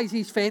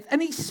exercises faith,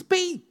 and he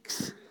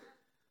speaks.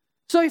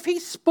 So if he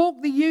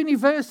spoke the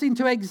universe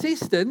into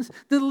existence,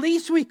 the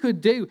least we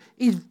could do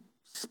is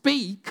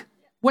speak.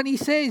 When he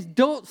says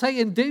don't say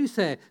and do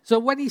say. So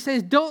when he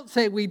says don't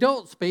say, we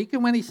don't speak.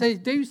 And when he says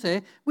do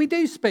say, we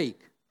do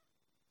speak.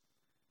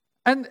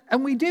 And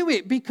we do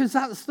it because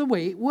that's the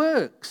way it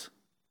works.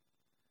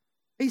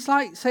 It's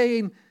like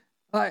saying,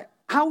 I'd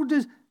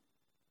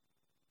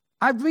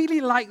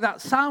really like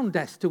that sound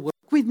desk to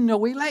work with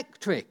no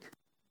electric.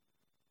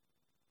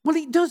 Well,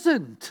 it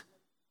doesn't.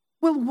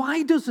 Well,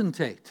 why doesn't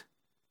it?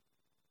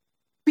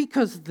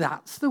 Because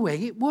that's the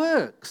way it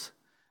works.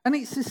 And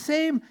it's the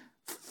same.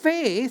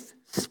 Faith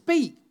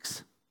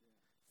speaks.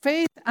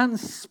 Faith and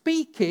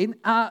speaking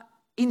are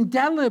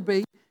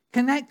indelibly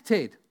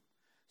connected.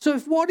 So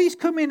if what is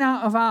coming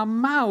out of our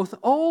mouth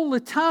all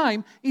the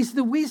time is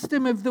the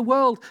wisdom of the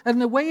world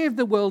and the way of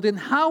the world and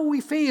how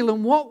we feel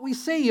and what we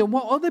see and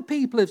what other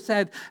people have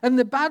said and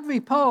the bad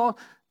report,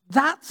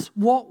 that's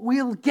what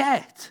we'll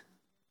get.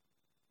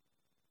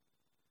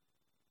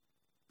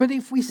 But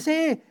if we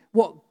say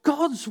what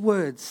God's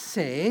word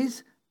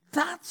says,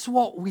 that's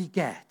what we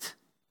get.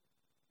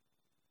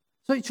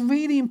 So it's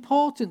really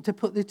important to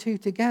put the two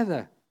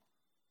together.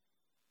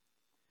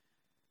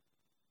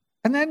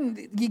 And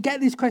then you get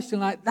this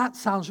question like, that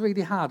sounds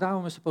really hard. How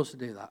am I supposed to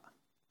do that?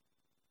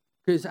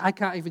 Because I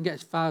can't even get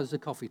as far as the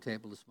coffee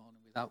table this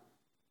morning without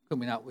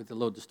coming out with a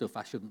load of stuff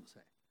I shouldn't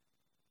say.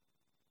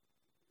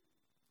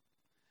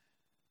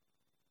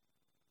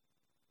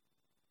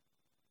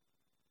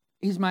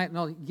 Here's my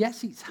acknowledgement.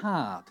 Yes, it's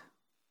hard,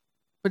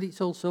 but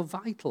it's also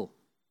vital.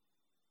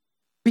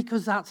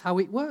 Because that's how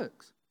it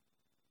works.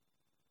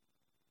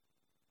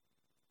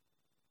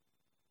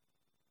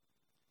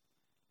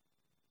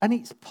 And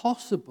it's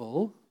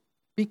possible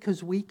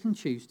because we can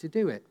choose to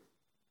do it.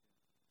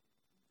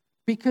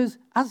 Because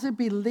as a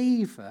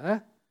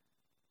believer,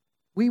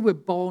 we were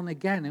born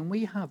again and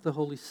we have the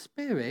Holy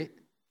Spirit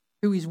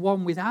who is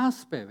one with our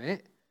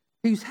spirit,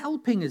 who's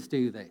helping us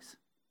do this.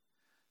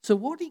 So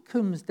what it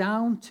comes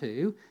down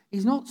to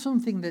is not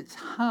something that's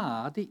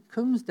hard, it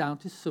comes down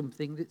to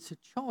something that's a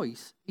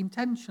choice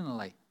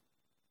intentionally.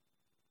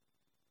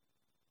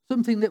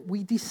 Something that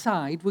we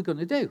decide we're going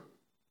to do.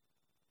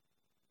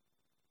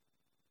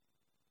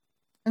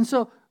 And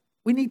so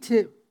we need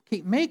to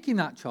keep making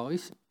that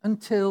choice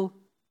until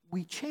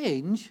we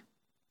change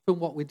from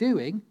what we're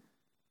doing,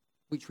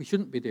 which we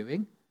shouldn't be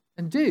doing,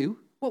 and do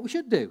what we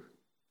should do.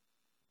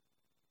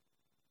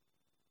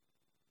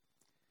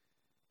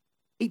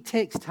 It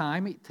takes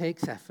time, it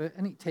takes effort,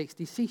 and it takes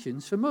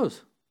decisions from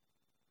us.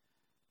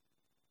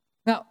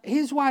 Now,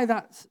 here's why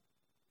that's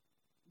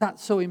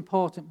so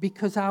important.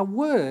 Because our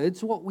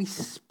words, what we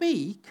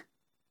speak,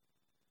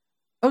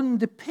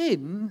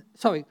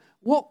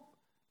 what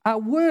our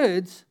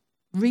words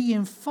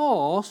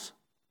reinforce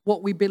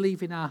what we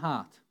believe in our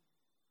heart.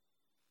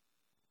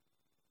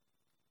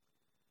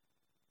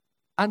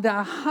 And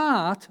our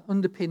heart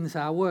underpins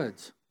our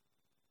words.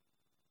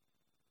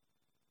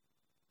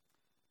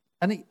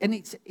 And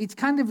it's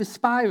kind of a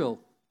spiral.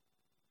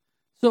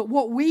 So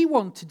what we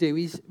want to do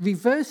is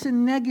reverse a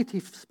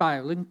negative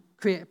spiral and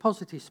create a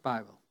positive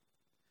spiral.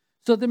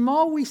 So the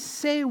more we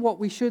say what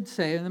we should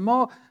say, and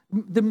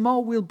the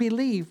more we'll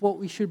believe what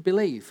we should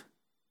believe.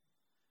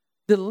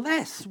 The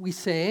less we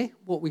say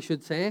what we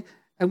should say,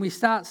 and we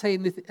start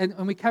saying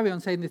and we carry on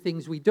saying the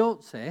things we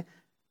don't say,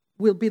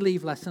 we'll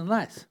believe less and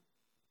less.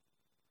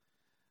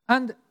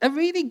 And a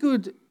really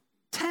good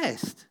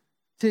test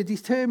to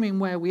determine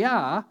where we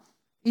are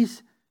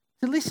is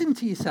to listen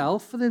to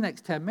yourself for the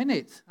next 10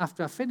 minutes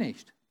after I've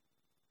finished.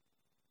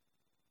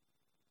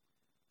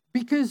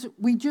 Because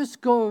we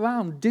just go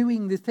around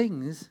doing the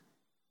things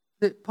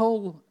that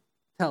Paul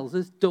tells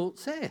us don't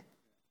say.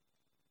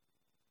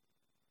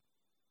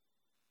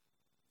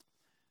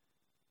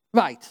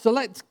 Right, so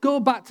let's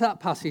go back to that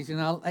passage and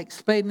I'll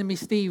explain the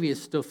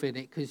mysterious stuff in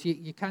it, because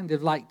you kind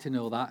of like to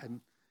know that, and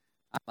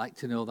I'd like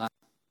to know that.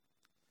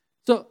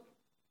 So,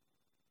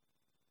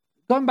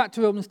 going back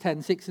to Romans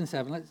 10, 6 and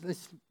 7,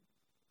 let's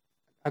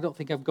I don't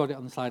think I've got it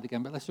on the slide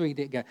again, but let's read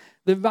it again.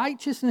 The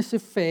righteousness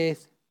of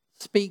faith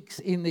speaks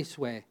in this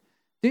way.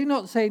 Do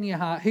not say in your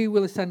heart, who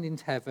will ascend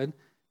into heaven?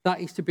 That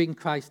is to bring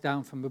Christ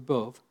down from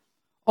above.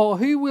 Or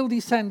who will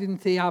descend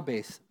into the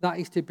abyss? That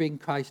is to bring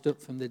Christ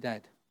up from the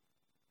dead.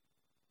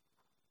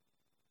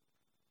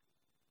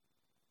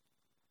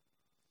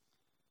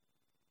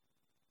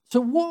 So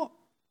what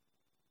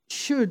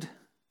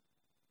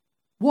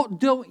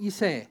don't you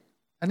say?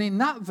 And in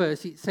that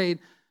verse it's saying,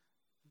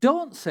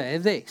 don't say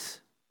this.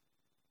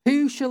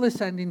 Who shall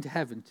ascend into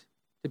heaven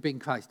to bring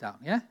Christ down?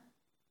 Yeah?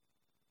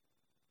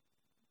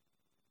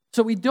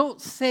 So we don't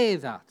say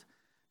that.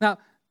 Now,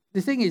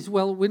 the thing is,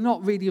 well, we're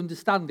not really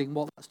understanding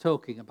what that's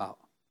talking about.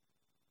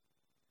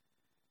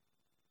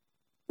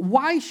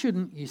 Why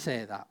shouldn't you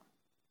say that?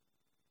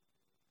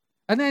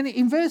 And then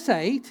in verse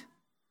 8,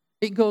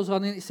 it goes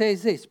on and it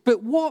says this.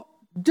 But what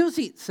does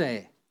it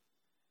say?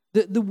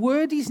 That the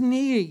word is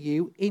near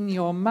you in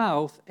your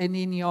mouth and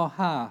in your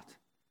heart.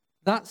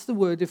 That's the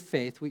word of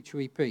faith which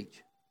we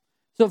preach.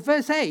 So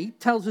verse 8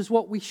 tells us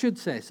what we should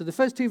say. So the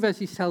first two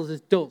verses tells us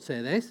don't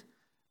say this.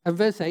 And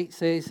verse 8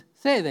 says,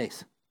 say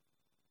this.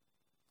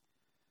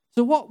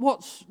 So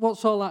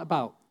what's all that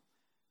about?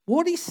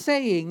 What he's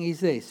saying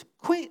is this.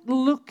 Quit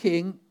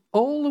looking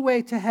all the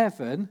way to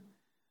heaven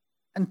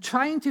and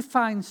trying to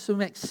find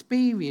some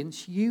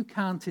experience you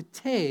can't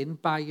attain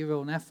by your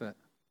own effort.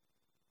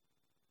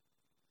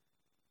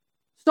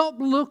 Stop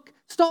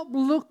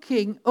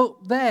looking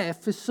up there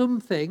for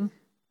something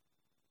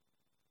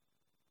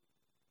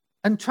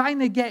and trying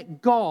to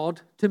get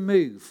God to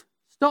move.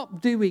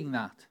 Stop doing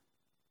that.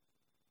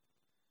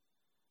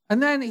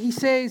 And then he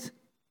says,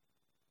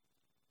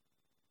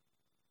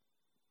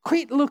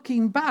 quit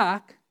looking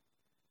back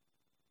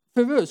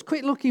for us.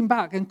 Quit looking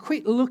back and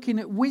quit looking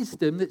at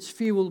wisdom that's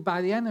fueled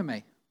by the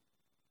enemy.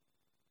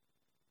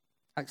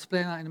 I'll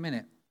explain that in a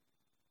minute.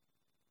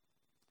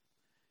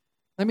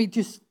 Let me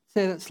just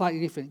say that slightly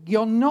different.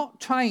 You're not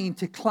trying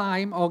to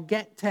climb or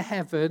get to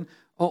heaven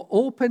or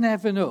open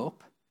heaven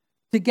up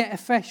to get a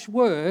fresh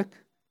work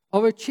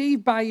or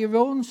achieve by your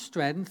own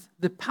strength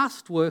the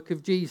past work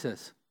of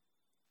Jesus.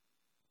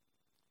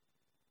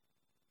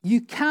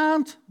 You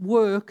can't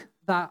work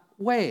that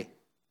way.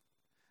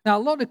 Now, a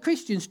lot of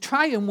Christians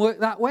try and work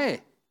that way.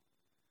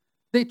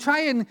 They try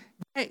and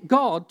get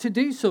God to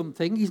do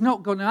something he's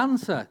not going to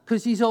answer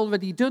because he's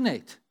already done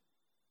it.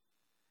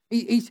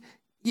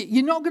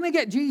 You're not going to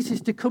get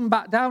Jesus to come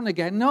back down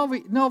again, nor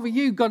are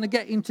you going to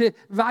get him to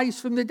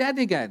rise from the dead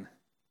again.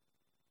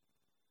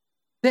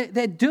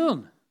 They're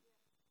done.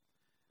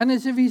 And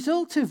as a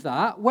result of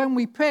that, when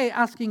we pray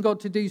asking God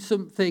to do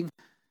something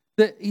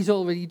that he's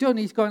already done,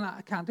 he's going,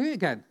 I can't do it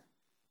again.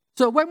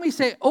 So when we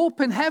say,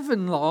 open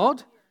heaven,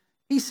 Lord,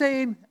 he's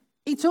saying,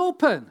 it's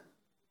open.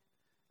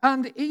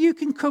 And you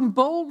can come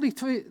boldly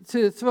to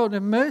the throne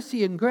of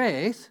mercy and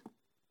grace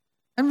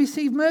and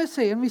receive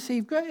mercy and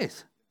receive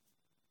grace.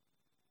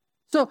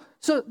 So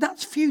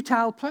that's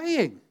futile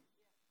praying.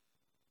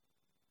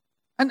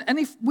 And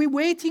if we're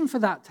waiting for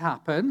that to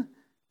happen,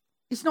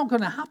 it's not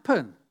going to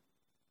happen.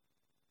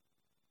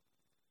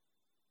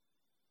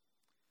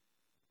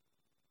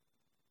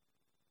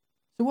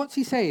 So what's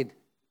he saying?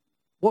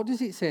 What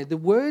does it say? The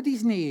word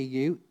is near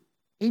you,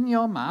 in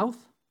your mouth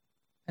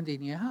and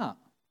in your heart.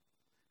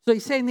 So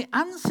he's saying the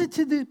answer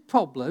to the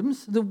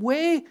problems, the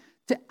way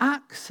to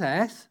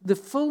access the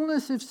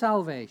fullness of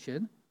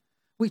salvation,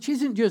 which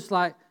isn't just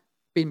like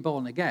being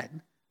born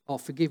again or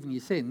forgiving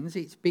your sins,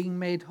 it's being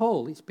made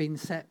whole, it's been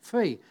set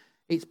free,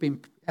 it's been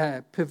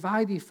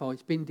provided for,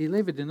 it's been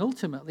delivered, and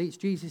ultimately it's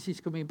Jesus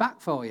is coming back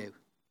for you.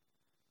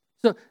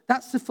 So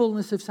that's the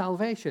fullness of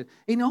salvation.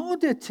 In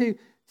order to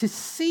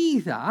see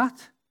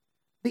that,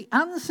 the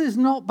answer is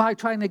not by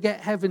trying to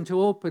get heaven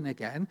to open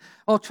again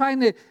or trying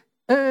to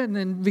earn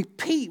and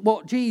repeat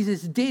what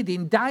Jesus did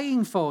in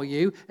dying for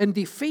you and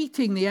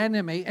defeating the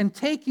enemy and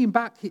taking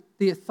back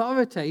the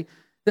authority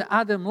that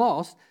Adam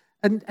lost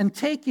and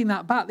taking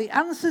that back. The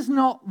answer's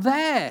not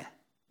there.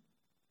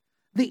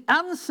 The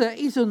answer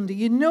is under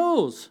your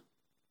nose.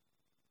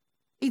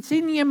 It's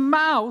in your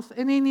mouth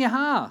and in your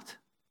heart.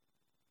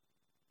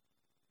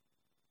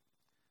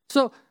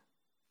 So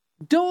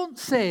don't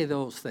say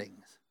those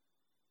things.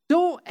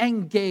 Don't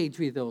engage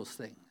with those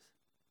things.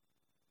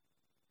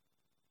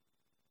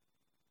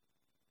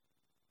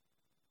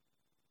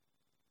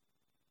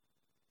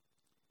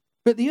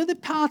 But the other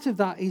part of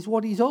that is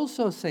what he's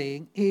also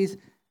saying is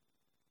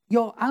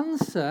your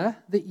answer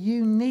that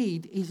you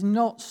need is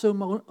not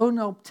some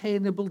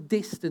unobtainable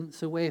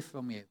distance away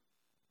from you.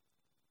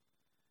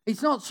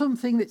 It's not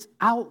something that's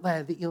out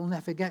there that you'll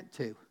never get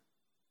to.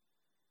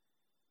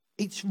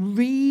 It's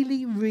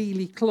really,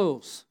 really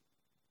close.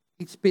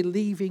 It's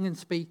believing and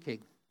speaking.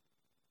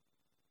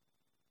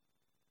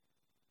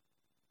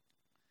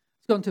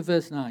 Let's go on to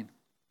verse 9.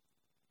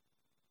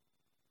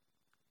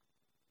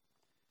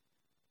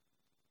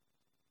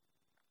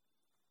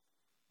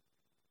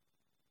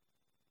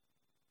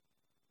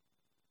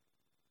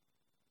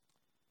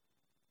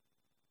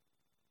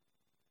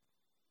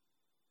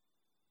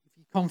 If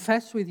you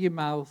confess with your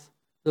mouth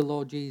the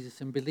Lord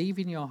Jesus and believe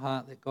in your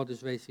heart that God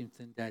has raised him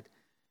from the dead,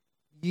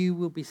 you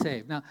will be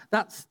saved. Now,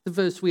 that's the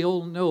verse we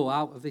all know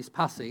out of this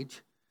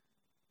passage,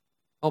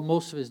 or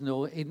most of us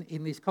know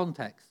in this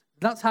context.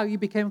 That's how you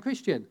became a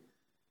Christian.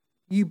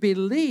 You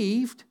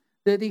believed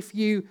that if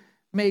you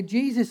made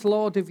Jesus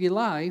Lord of your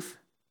life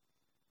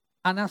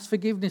and asked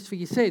forgiveness for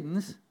your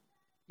sins,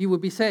 you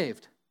would be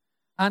saved.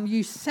 And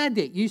you said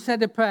it. You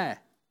said a prayer.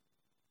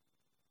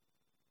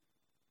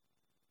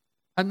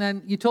 And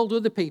then you told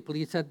other people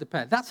you said the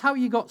prayer. That's how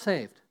you got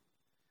saved.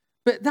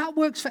 But that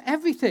works for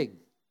everything.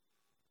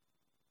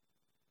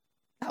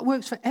 That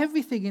works for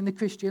everything in the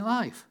Christian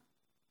life.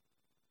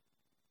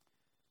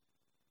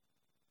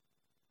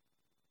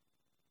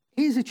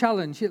 Here's a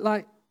challenge.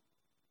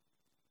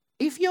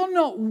 If you're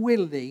not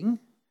willing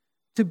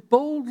to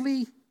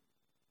boldly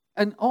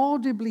and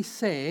audibly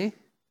say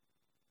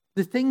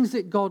the things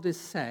that God has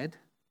said,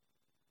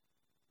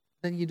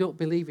 then you don't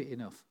believe it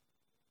enough.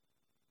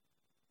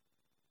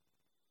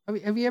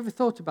 Have you ever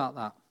thought about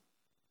that?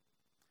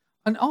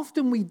 And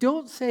often we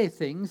don't say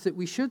things that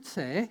we should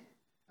say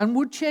and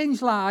would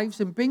change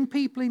lives and bring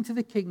people into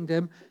the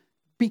kingdom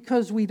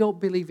because we don't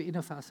believe it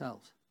enough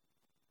ourselves.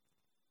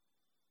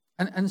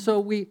 And so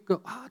we go,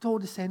 I don't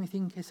want to say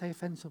anything in case I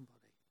offend somebody.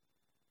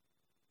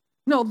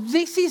 No,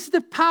 this is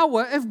the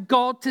power of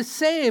God to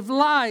save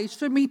lives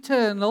from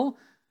eternal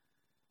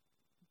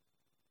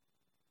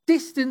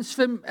distance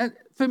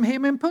from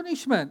him and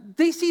punishment.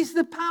 This is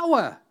the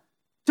power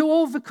to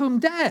overcome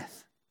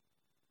death.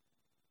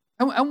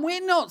 And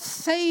we're not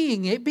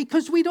saying it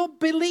because we don't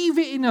believe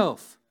it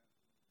enough.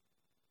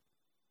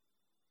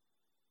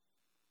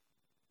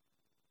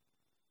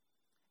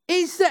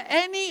 Is there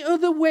any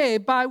other way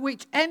by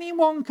which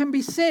anyone can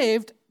be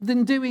saved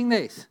than doing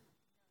this?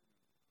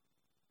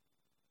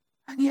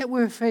 And yet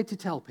we're afraid to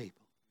tell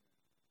people.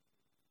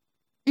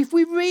 If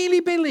we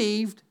really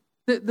believed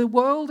that the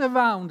world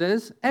around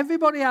us,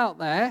 everybody out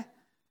there,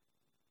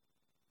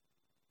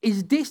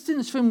 is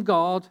distanced from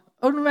God,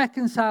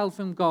 unreconciled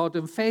from God,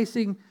 and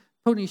facing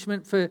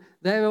punishment for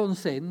their own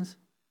sins,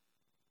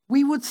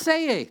 we would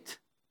say it.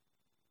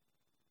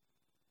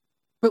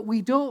 But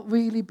we don't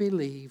really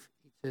believe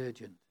it's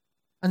urgent.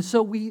 And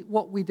so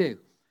what we do,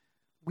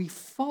 we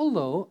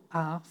follow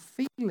our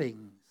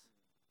feelings.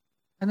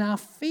 And our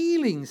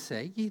feelings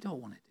say, you don't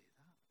want to do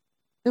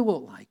that. They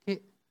won't like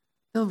it.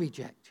 They'll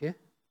reject you.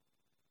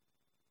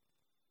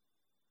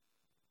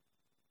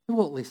 They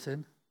won't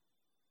listen.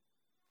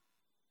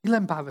 You'll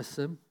embarrass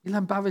them. You'll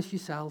embarrass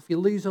yourself.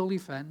 You'll lose all your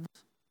friends.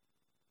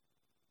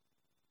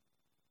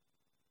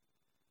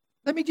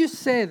 Let me just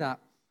say that.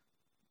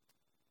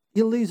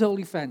 You'll lose all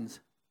your friends.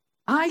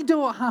 I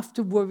don't have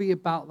to worry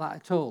about that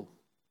at all.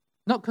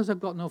 Not because I've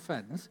got no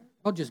friends.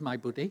 Roger's my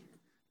buddy.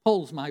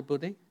 Paul's my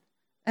buddy.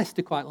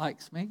 Esther quite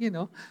likes me, you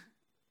know.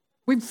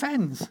 We're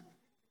friends.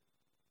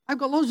 I've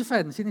got loads of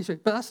friends in this room,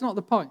 but that's not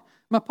the point.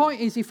 My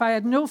point is, if I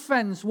had no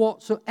friends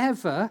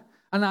whatsoever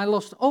and I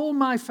lost all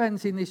my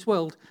friends in this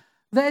world,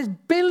 there's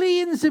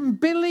billions and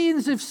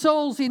billions of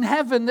souls in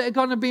heaven that are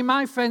going to be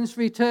my friends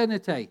for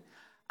eternity.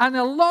 And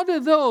a lot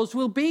of those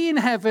will be in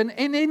heaven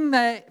and in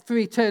there for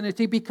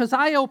eternity because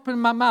I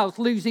opened my mouth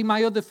losing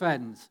my other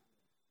friends.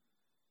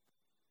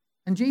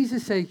 And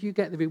Jesus says you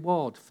get the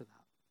reward for that.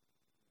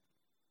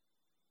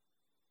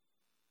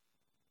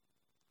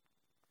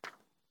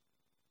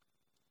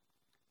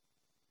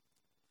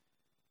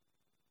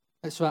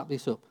 Let's wrap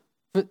this up.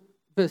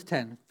 Verse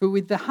 10. For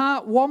with the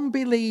heart one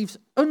believes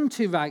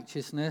unto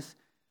righteousness,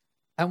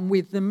 and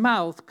with the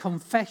mouth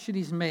confession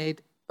is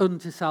made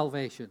unto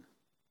salvation.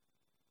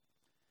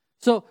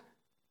 So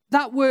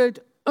that word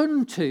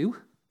unto,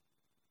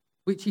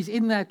 which is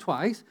in there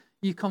twice,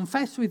 you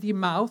confess with your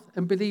mouth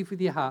and believe with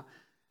your heart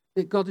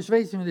that God has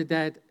raised him from the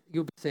dead,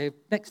 you'll be saved.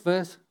 Next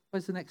verse.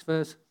 Where's the next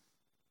verse?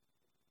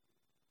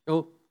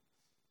 Oh.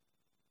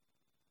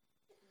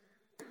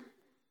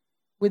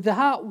 With the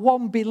heart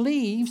one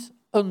believes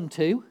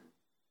unto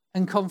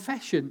and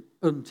confession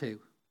unto.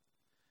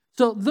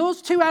 So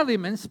those two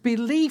elements,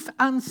 belief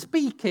and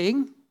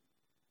speaking,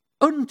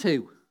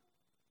 unto.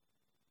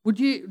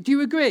 Do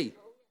you agree?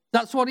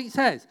 That's what it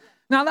says.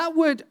 Now that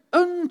word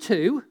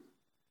unto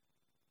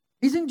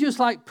isn't just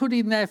like put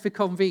in there for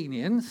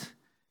convenience.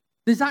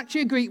 There's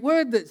actually a Greek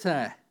word that's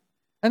there.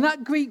 And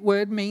that Greek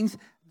word means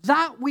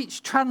that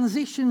which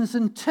transitions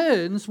and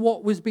turns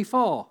what was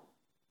before.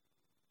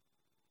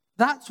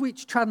 That's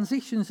which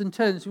transitions and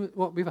turns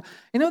what before.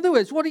 In other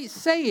words, what it's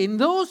saying,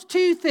 those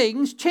two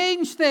things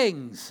change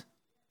things.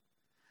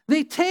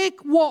 They take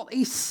what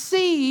is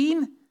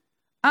seen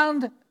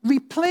and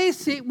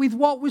replace it with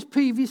what was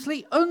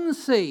previously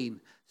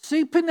unseen.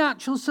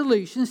 Supernatural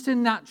solutions to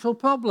natural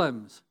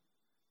problems.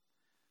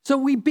 So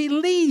we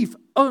believe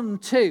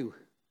unto.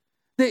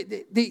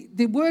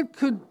 The word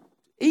could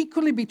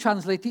equally be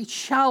translated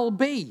shall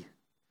be.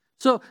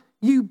 So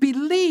you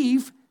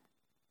believe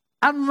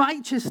and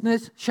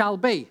righteousness shall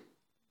be.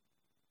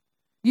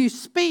 You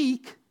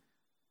speak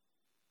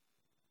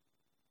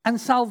and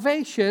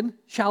salvation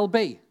shall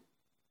be.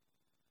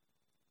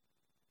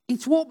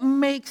 It's what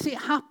makes it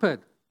happen.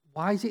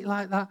 Why is it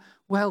like that?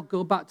 Well,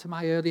 go back to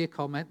my earlier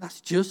comment.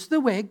 That's just the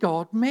way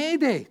God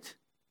made it.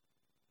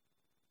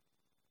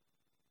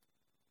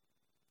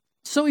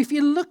 So if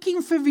you're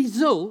looking for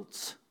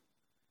results,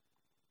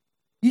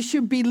 you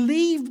should be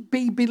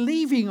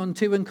believing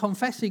unto and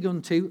confessing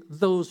unto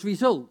those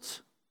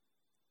results.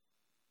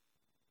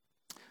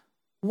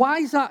 Why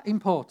is that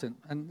important?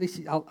 And this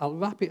is, I'll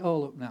wrap it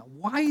all up now.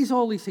 Why is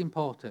all this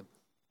important?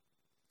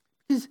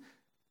 Because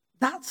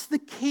that's the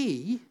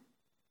key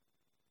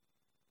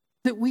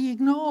that we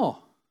ignore.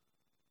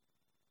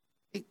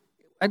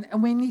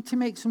 And we need to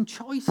make some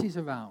choices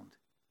around.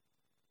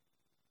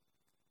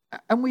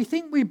 And we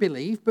think we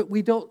believe, but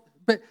we don't.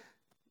 But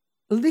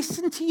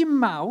listen to your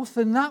mouth,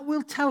 and that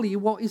will tell you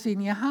what is in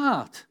your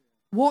heart,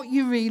 what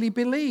you really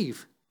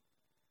believe.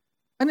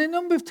 And a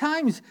number of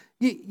times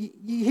you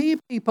hear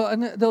people,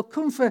 and they'll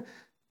come for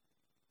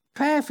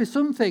prayer for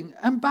something,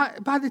 and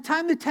by the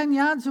time they're 10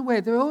 yards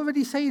away, they're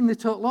already saying the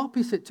total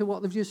opposite to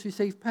what they've just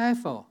received prayer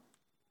for.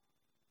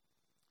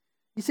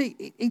 You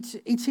see,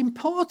 it's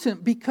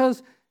important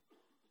because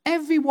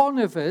every one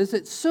of us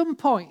at some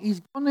point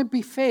is going to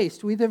be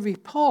faced with a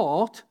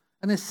report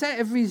and a set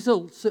of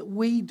results that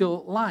we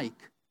don't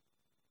like.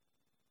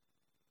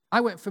 I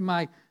went for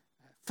my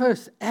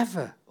first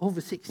ever over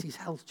 60s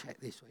health check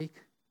this week.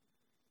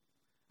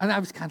 And I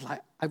was kind of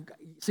like,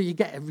 so you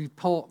get a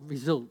report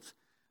results.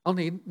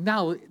 Only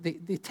now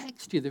they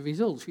text you the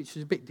results, which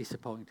was a bit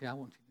disappointing. I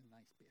wanted a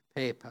nice bit of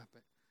paper,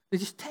 but they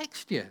just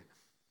text you.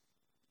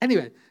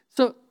 Anyway,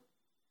 so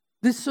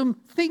there's some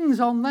things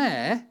on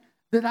there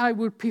that I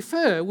would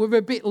prefer were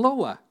a bit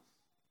lower.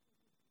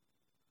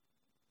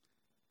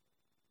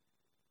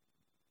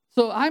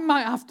 So I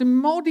might have to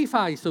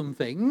modify some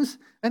things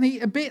and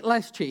eat a bit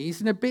less cheese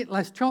and a bit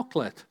less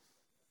chocolate.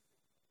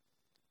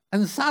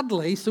 And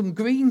sadly, some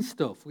green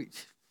stuff,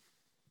 which...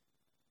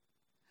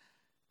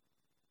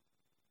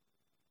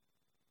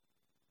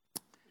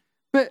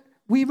 But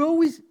we've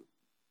always,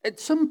 at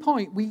some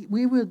point,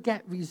 we will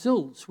get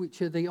results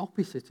which are the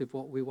opposite of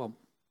what we want.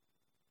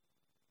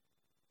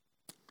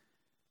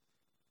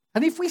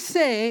 And if we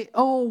say,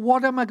 oh,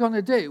 what am I going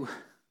to do?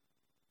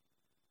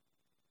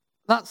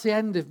 That's the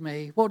end of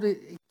me.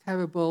 It's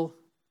terrible.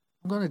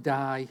 I'm going to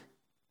die.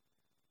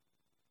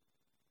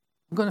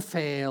 I'm going to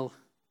fail.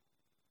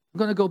 I'm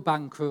going to go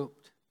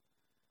bankrupt.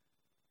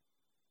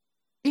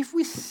 If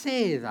we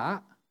say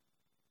that,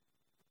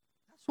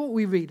 that's what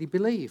we really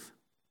believe.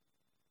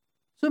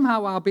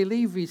 Somehow our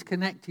belief is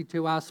connected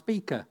to our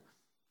speaker.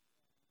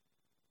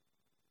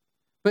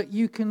 But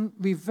you can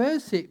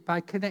reverse it by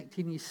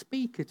connecting your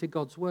speaker to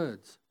God's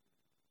words.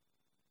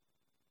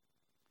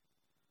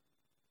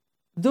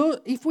 Though,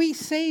 if we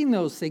say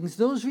those things,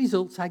 those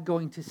results are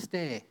going to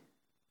stay.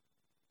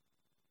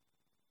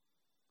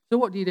 So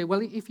what do you do?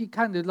 Well, if you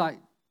kind of like,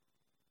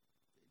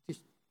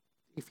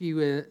 if you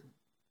were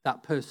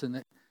that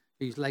person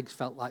whose legs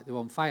felt like they were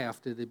on fire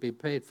after they'd been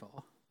prayed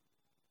for,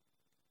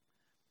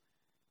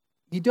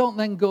 you don't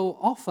then go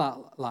off that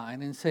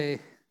line and say,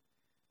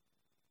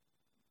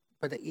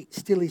 but it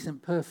still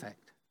isn't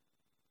perfect.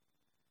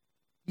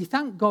 You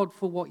thank God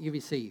for what you're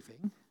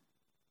receiving,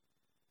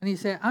 and you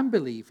say, I'm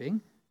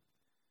believing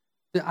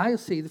that I'll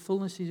see the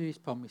fullness of his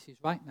promises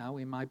right now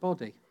in my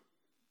body.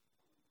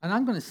 And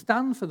I'm going to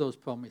stand for those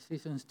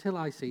promises until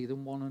I see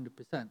them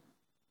 100%.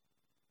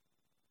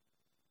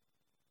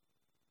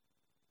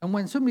 And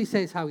when somebody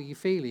says, how are you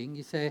feeling?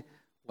 You say,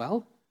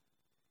 well,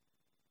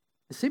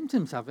 The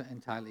symptoms haven't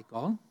entirely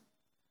gone,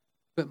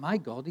 but my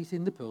God is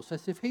in the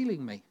process of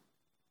healing me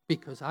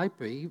because I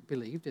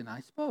believed and I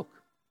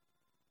spoke.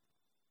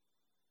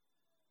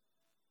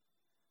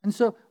 And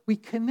so we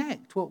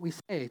connect what we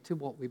say to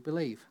what we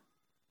believe.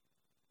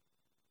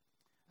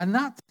 And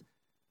that's,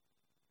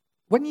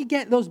 when you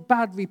get those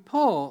bad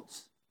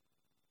reports,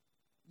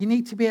 you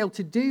need to be able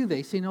to do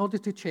this in order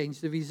to change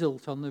the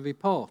result on the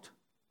report.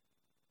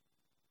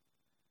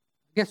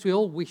 I guess we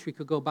all wish we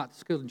could go back to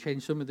school and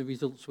change some of the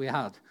results we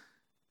had.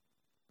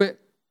 But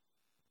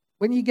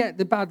when you get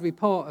the bad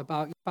report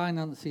about your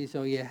finances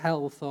or your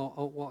health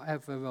or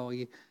whatever, or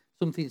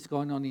something that's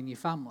going on in your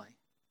family,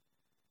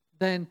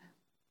 then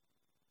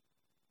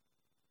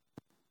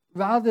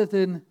rather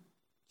than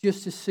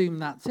just assume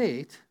that's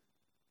it,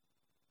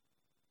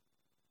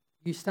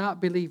 you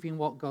start believing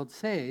what God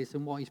says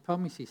and what his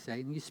promises say,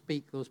 and you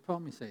speak those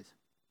promises.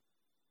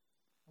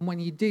 And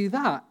when you do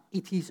that,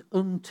 it is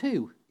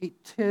unto.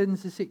 It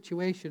turns the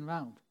situation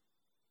round.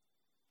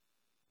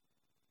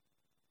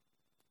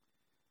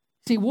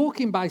 See,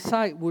 walking by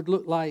sight would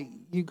look like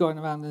you going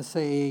around and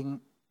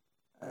saying,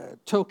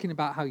 talking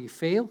about how you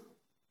feel,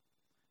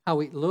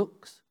 how it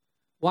looks.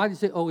 Why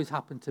does it always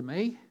happen to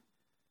me?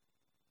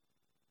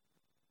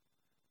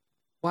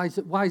 Why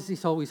is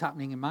this always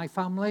happening in my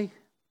family?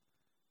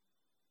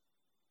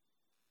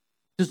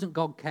 Doesn't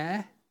God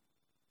care?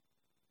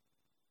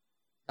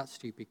 That's a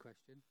stupid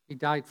question. He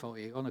died for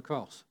you on a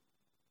cross.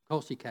 Of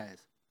course he cares.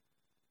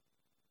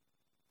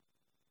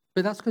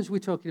 But that's because we're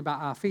talking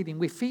about our feeling.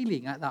 We're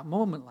feeling at that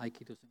moment like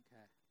he doesn't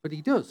care. But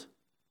he does.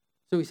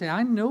 So we say,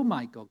 I know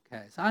my God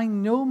cares. I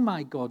know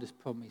my God has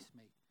promised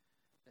me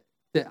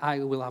that I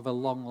will have a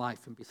long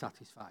life and be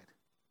satisfied.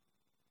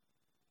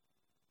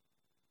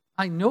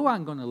 I know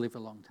I'm going to live a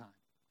long time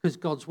because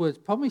God's words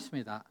promised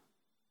me that.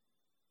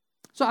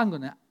 So I'm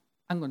going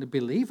to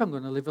believe I'm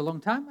going to live a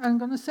long time. I'm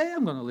going to say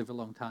I'm going to live a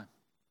long time.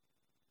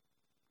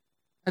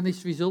 And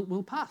this result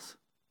will pass.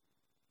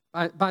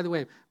 By the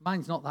way,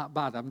 mine's not that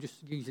bad. I'm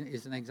just using it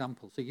as an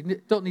example. So you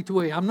don't need to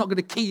worry. I'm not going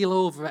to keel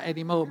over at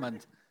any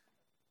moment.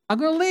 I'm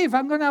going to live.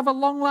 I'm going to have a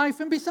long life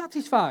and be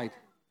satisfied.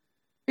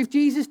 If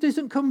Jesus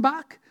doesn't come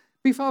back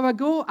before I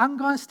go, I'm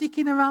going to stick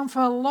around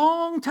for a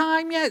long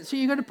time yet. So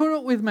you're going to put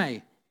up with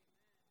me.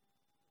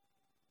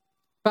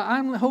 But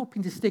I'm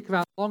hoping to stick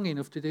around long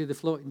enough to do the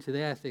float into the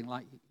air thing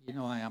like you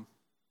know I am.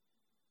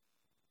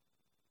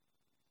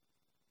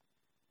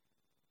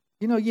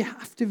 You know, you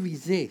have to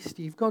resist.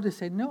 You've got to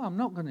say, no, I'm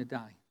not going to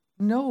die.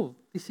 No,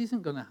 this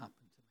isn't going to happen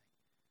to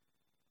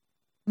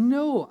me.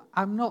 No,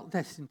 I'm not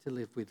destined to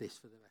live with this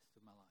for the rest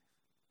of my life.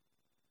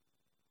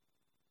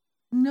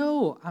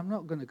 No, I'm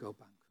not going to go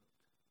bankrupt.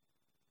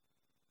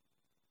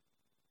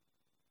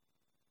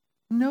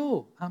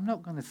 No, I'm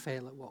not going to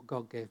fail at what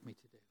God gave me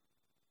to do.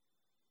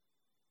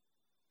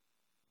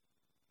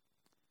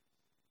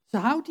 So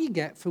how do you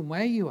get from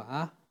where you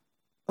are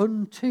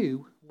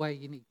unto where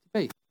you need to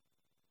be?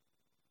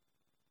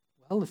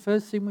 Well, the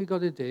first thing we've got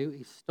to do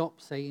is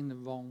stop saying the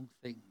wrong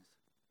things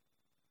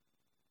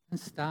and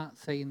start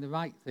saying the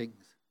right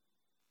things.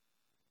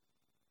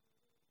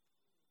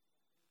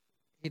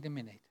 In a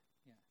minute.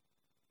 Yeah.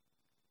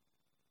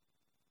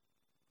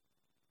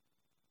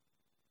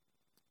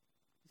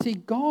 See,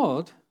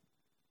 God,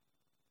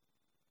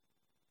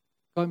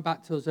 going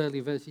back to those early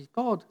verses,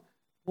 God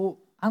will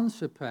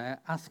answer prayer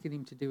asking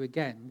him to do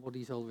again what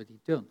he's already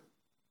done.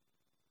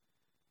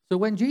 So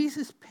when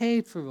Jesus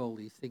paid for all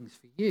these things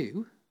for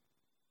you,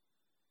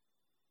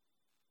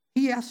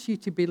 he asked you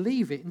to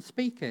believe it and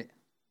speak it.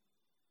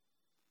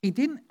 He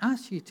didn't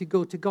ask you to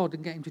go to God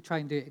and get him to try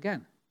and do it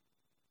again.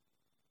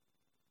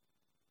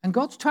 And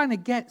God's trying to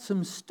get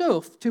some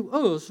stuff to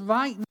us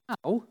right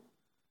now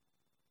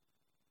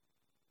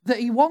that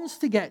he wants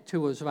to get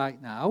to us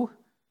right now.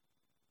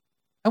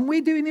 And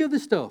we're doing the other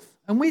stuff.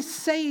 And we're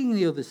saying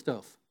the other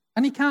stuff.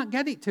 And he can't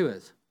get it to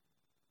us.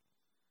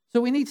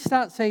 So we need to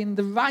start saying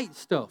the right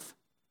stuff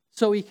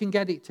so he can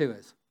get it to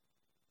us.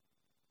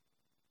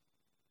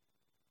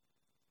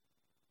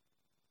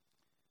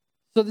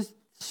 So the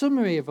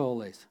summary of all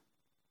this,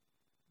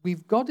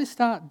 we've got to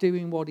start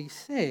doing what he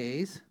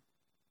says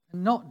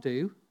and not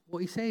do what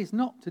he says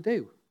not to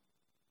do.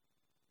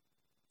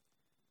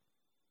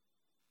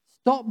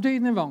 Stop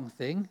doing the wrong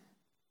thing,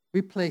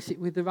 replace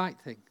it with the right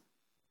thing.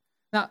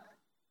 Now,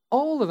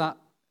 all of that,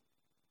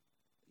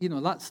 you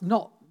know, that's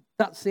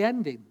the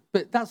ending,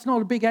 but that's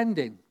not a big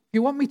ending. If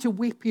you want me to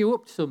whip you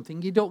up to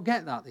something, you don't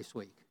get that this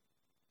week.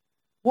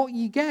 What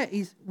you get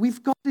is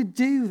we've got to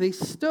do this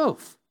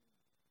stuff.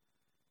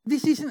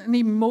 This isn't an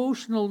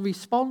emotional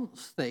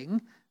response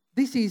thing.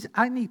 This is,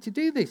 I need to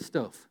do this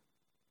stuff.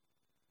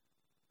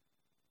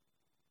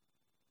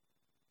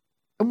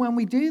 And when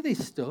we do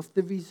this stuff,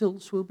 the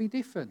results will be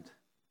different.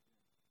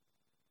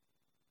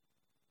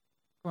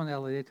 Come on,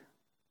 Elliot.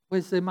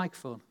 Where's the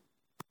microphone?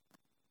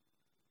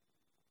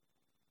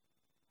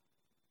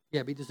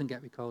 Yeah, but it doesn't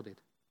get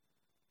recorded.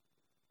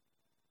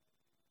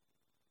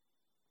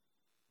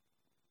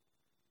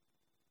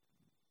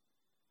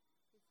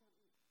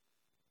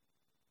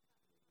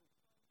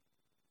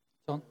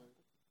 It's on.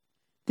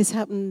 This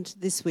happened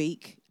this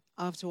week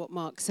after what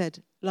Mark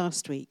said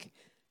last week.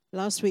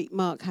 Last week,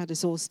 Mark had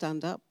us all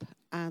stand up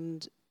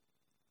and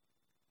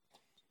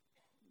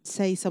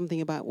say something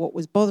about what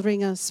was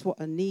bothering us, what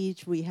a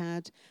need we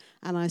had.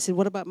 And I said,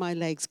 what about my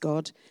legs,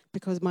 God?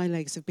 Because my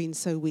legs have been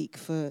so weak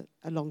for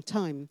a long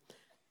time.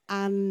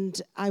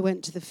 And I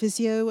went to the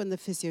physio, and the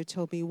physio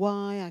told me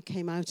why. I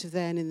came out of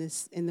there, and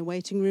in the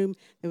waiting room,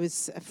 there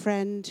was a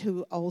friend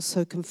who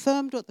also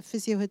confirmed what the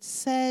physio had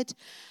said,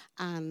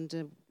 and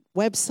a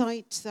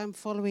website I'm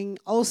following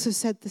also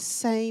said the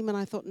same. And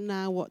I thought,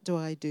 now what do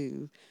I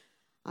do?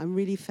 I'm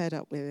really fed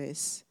up with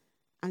this.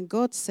 And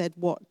God said,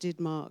 what did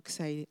Mark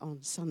say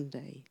on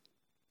Sunday?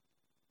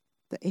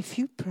 That if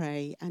you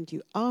pray and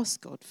you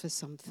ask God for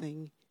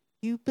something,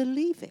 you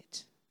believe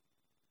it.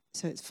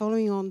 So it's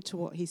following on to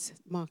what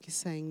Mark is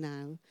saying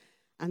now.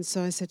 And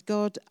so I said,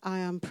 God, I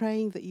am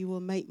praying that you will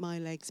make my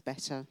legs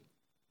better.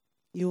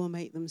 You will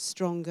make them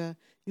stronger.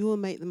 You will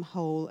make them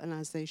whole and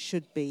as they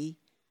should be.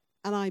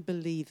 And I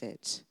believe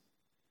it.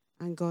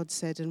 And God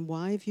said, and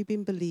why have you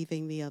been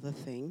believing the other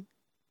thing?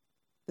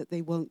 That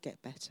they won't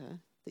get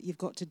better, that you've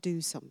got to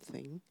do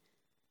something.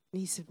 And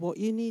he said, what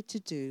you need to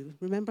do,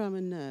 remember I'm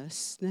a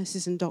nurse.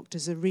 Nurses and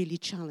doctors are really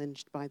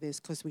challenged by this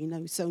because we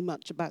know so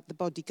much about the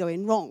body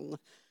going wrong.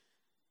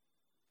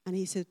 And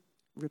he said,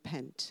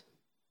 repent.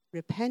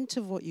 Repent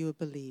of what you are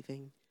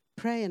believing.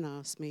 Pray and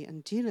ask me.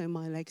 And do you know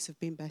my legs have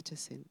been better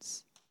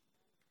since?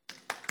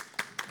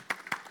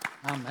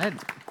 Amen.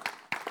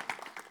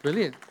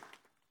 Brilliant.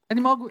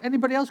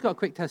 Anybody else got a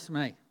quick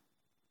testimony?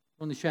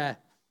 Want to share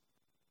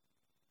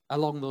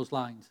along those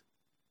lines?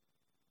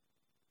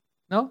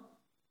 No?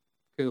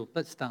 Cool.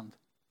 Let's stand.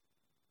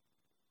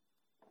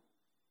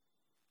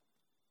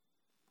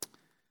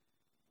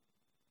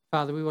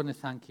 Father, we want to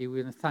thank you.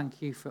 We want to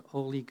thank you for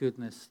all your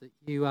goodness, that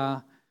you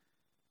are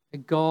a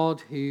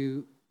God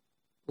who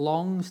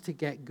longs to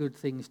get good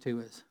things to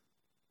us.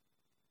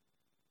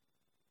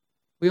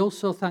 We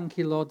also thank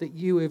you, Lord, that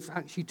you have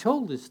actually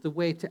told us the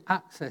way to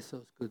access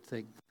those good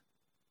things.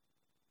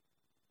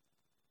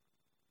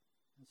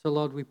 And so,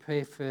 Lord, we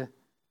pray for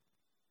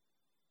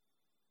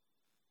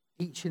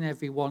each and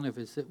every one of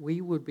us that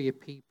we would be a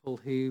people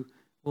who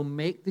will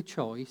make the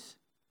choice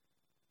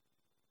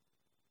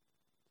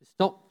to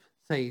stop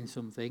saying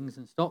some things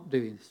and stop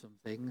doing some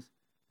things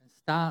and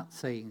start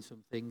saying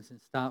some things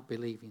and start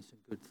believing some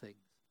good things.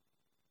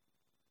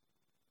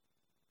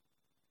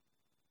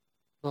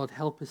 Lord,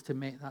 help us to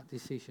make that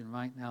decision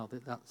right now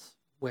that that's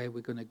where we're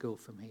going to go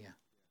from here.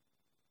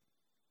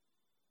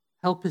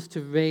 Help us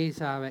to raise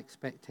our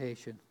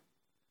expectation.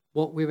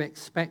 What we're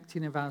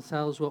expecting of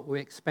ourselves, what we're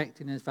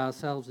expecting of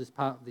ourselves as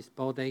part of this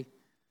body,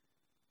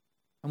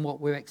 and what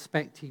we're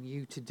expecting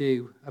you to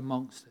do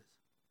amongst us.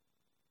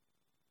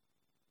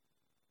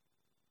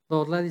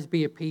 Lord, let us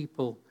be a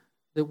people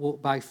that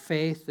walk by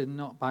faith and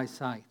not by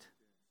sight.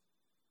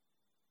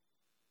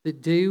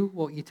 That do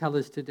what you tell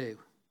us to do.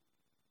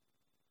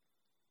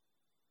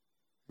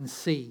 And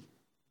see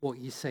what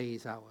you say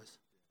is ours.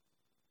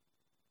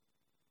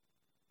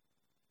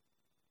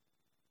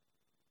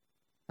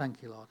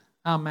 Thank you, Lord.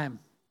 Amen.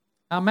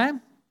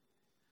 Amen.